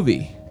watch a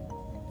movie?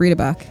 Read a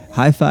book.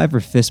 High five or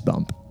fist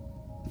bump?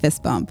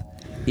 Fist bump.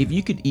 If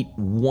you could eat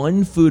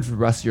one food for the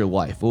rest of your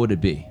life, what would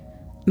it be?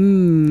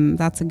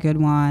 That's a good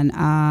one.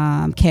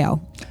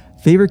 Kale.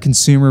 Favorite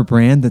consumer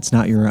brand that's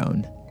not your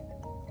own?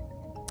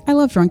 I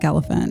love Drunk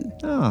Elephant.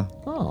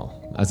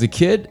 Oh. As a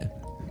kid,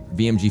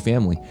 VMG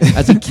family.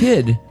 As a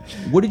kid,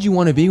 what did you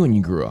want to be when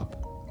you grew up?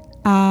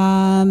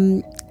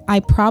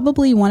 I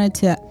probably wanted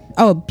to,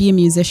 be a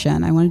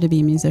musician. I wanted to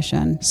be a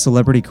musician.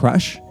 Celebrity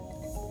crush?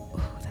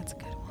 Oh, that's a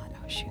good one.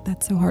 Oh, shoot.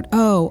 that's so hard.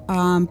 Oh,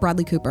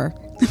 Bradley Cooper.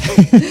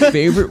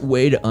 Favorite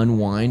way to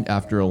unwind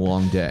after a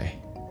long day?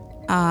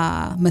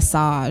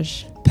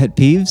 Massage. Pet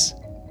peeves?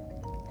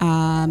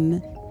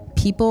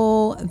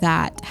 People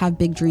that have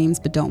big dreams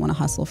but don't want to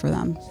hustle for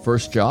them.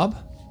 First job?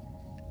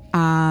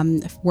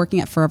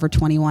 Working at Forever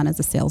 21 as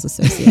a sales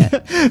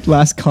associate.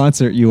 Last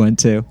concert you went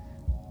to?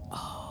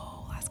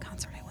 Last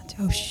concert I went to.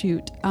 Oh,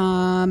 shoot.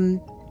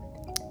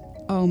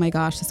 Oh my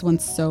gosh, this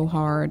one's so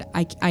hard.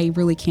 I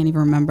really can't even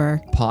remember.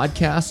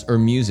 Podcasts or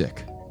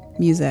music?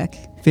 Music.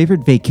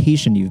 Favorite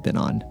vacation you've been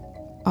on?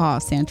 Oh,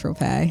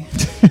 Saint-Tropez.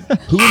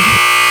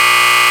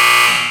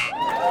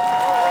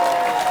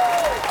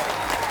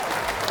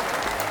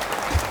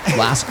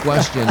 Last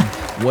question.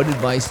 What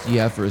advice do you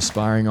have for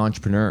aspiring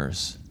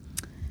entrepreneurs?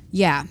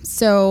 Yeah.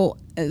 So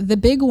the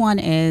big one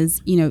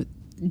is,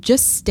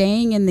 just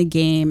staying in the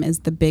game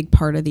is the big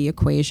part of the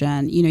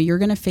equation. You're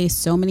going to face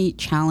so many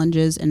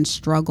challenges and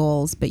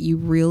struggles, but you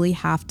really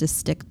have to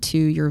stick to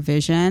your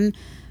vision.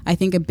 I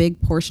think a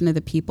big portion of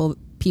the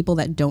people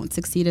that don't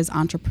succeed as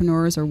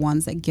entrepreneurs are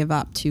ones that give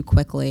up too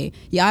quickly.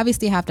 You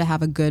obviously have to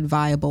have a good,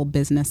 viable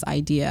business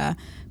idea,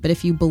 but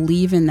if you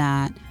believe in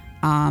that,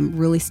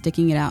 really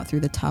sticking it out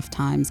through the tough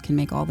times can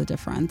make all the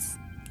difference.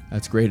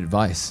 That's great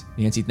advice.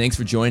 Nancy, thanks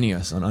for joining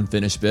us on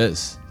Unfinished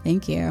Biz.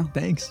 Thank you.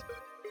 Thanks.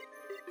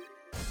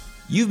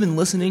 You've been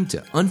listening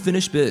to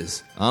Unfinished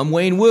Biz. I'm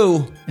Wayne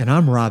Wu. And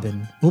I'm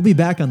Robin. We'll be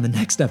back on the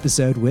next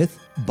episode with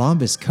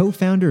Bombas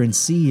co-founder and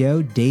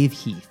CEO Dave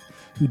Heath,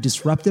 who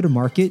disrupted a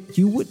market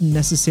you wouldn't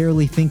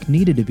necessarily think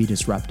needed to be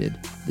disrupted,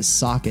 the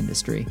sock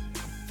industry.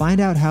 Find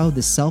out how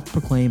the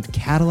self-proclaimed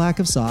Cadillac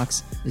of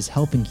socks is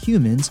helping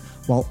humans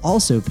while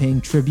also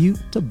paying tribute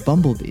to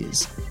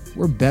bumblebees.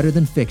 We're better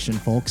than fiction,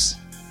 folks.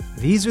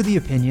 These are the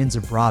opinions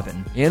of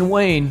Robin And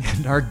Wayne.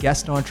 and our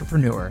guest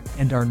entrepreneur,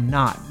 and are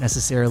not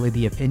necessarily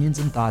the opinions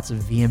and thoughts of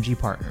VMG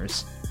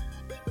Partners.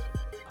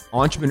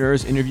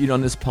 Entrepreneurs interviewed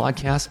on this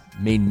podcast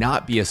may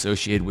not be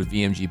associated with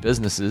VMG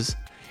businesses,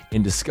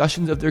 and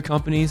discussions of their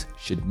companies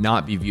should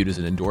not be viewed as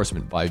an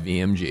endorsement by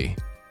VMG.